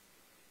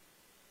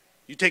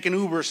 You take an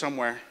Uber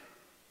somewhere.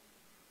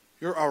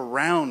 You're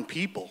around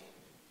people.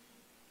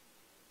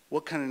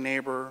 What kind of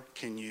neighbor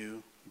can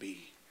you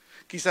be?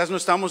 Quizás no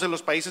estamos en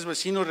los países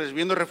vecinos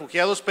recibiendo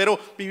refugiados, pero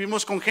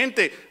vivimos con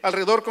gente,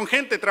 alrededor con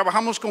gente,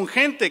 trabajamos con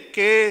gente.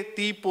 ¿Qué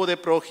tipo de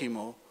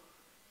prójimo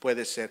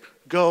puede ser?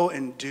 Go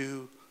and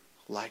do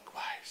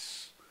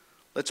likewise.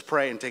 Let's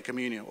pray and take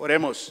communion.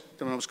 Oremos,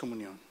 tomemos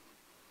comunión.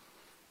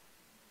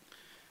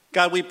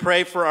 God, we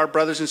pray for our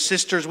brothers and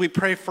sisters. We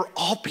pray for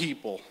all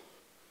people.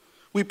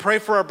 We pray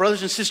for our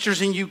brothers and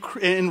sisters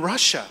in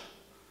Russia.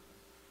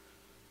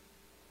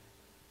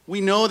 We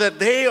know that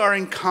they are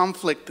in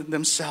conflict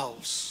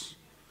themselves.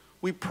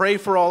 We pray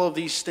for all of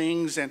these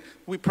things, and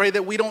we pray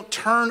that we don't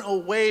turn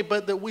away,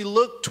 but that we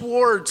look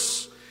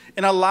towards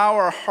and allow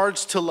our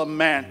hearts to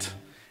lament.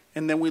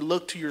 And then we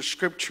look to your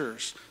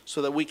scriptures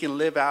so that we can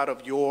live out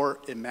of your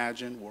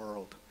imagined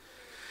world.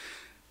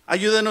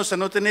 Ayúdanos a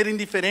no tener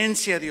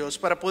indiferencia, Dios,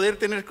 para poder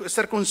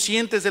estar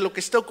conscientes de lo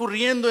que está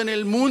ocurriendo en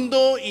el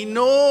mundo y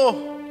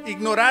no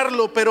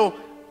ignorarlo, pero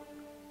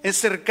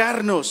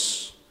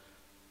acercarnos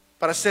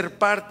para ser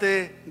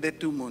parte de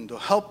tu mundo.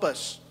 Help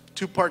us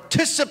to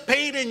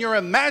participate in your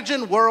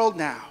imagined world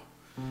now.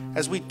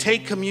 As we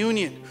take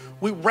communion,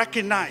 we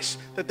recognize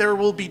that there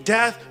will be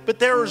death, but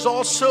there is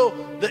also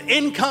the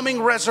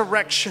incoming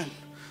resurrection.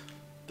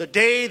 the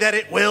day that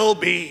it will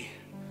be.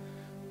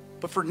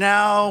 But for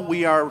now,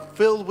 we are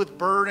filled with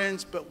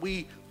burdens, but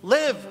we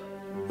live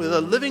with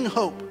a living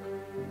hope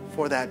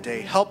for that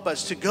day. Help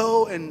us to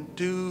go and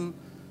do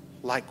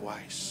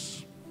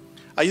likewise.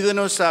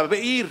 Ayúdanos a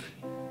ir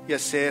y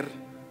hacer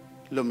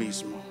lo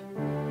mismo.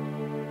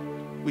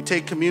 We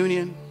take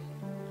communion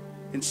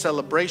in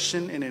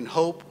celebration and in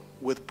hope,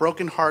 with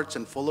broken hearts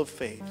and full of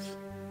faith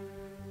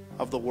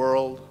of the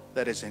world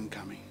that is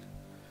incoming.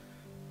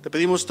 Te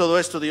pedimos todo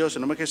esto, Dios,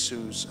 en nombre de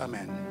Jesús.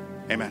 Amén.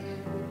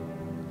 Amen.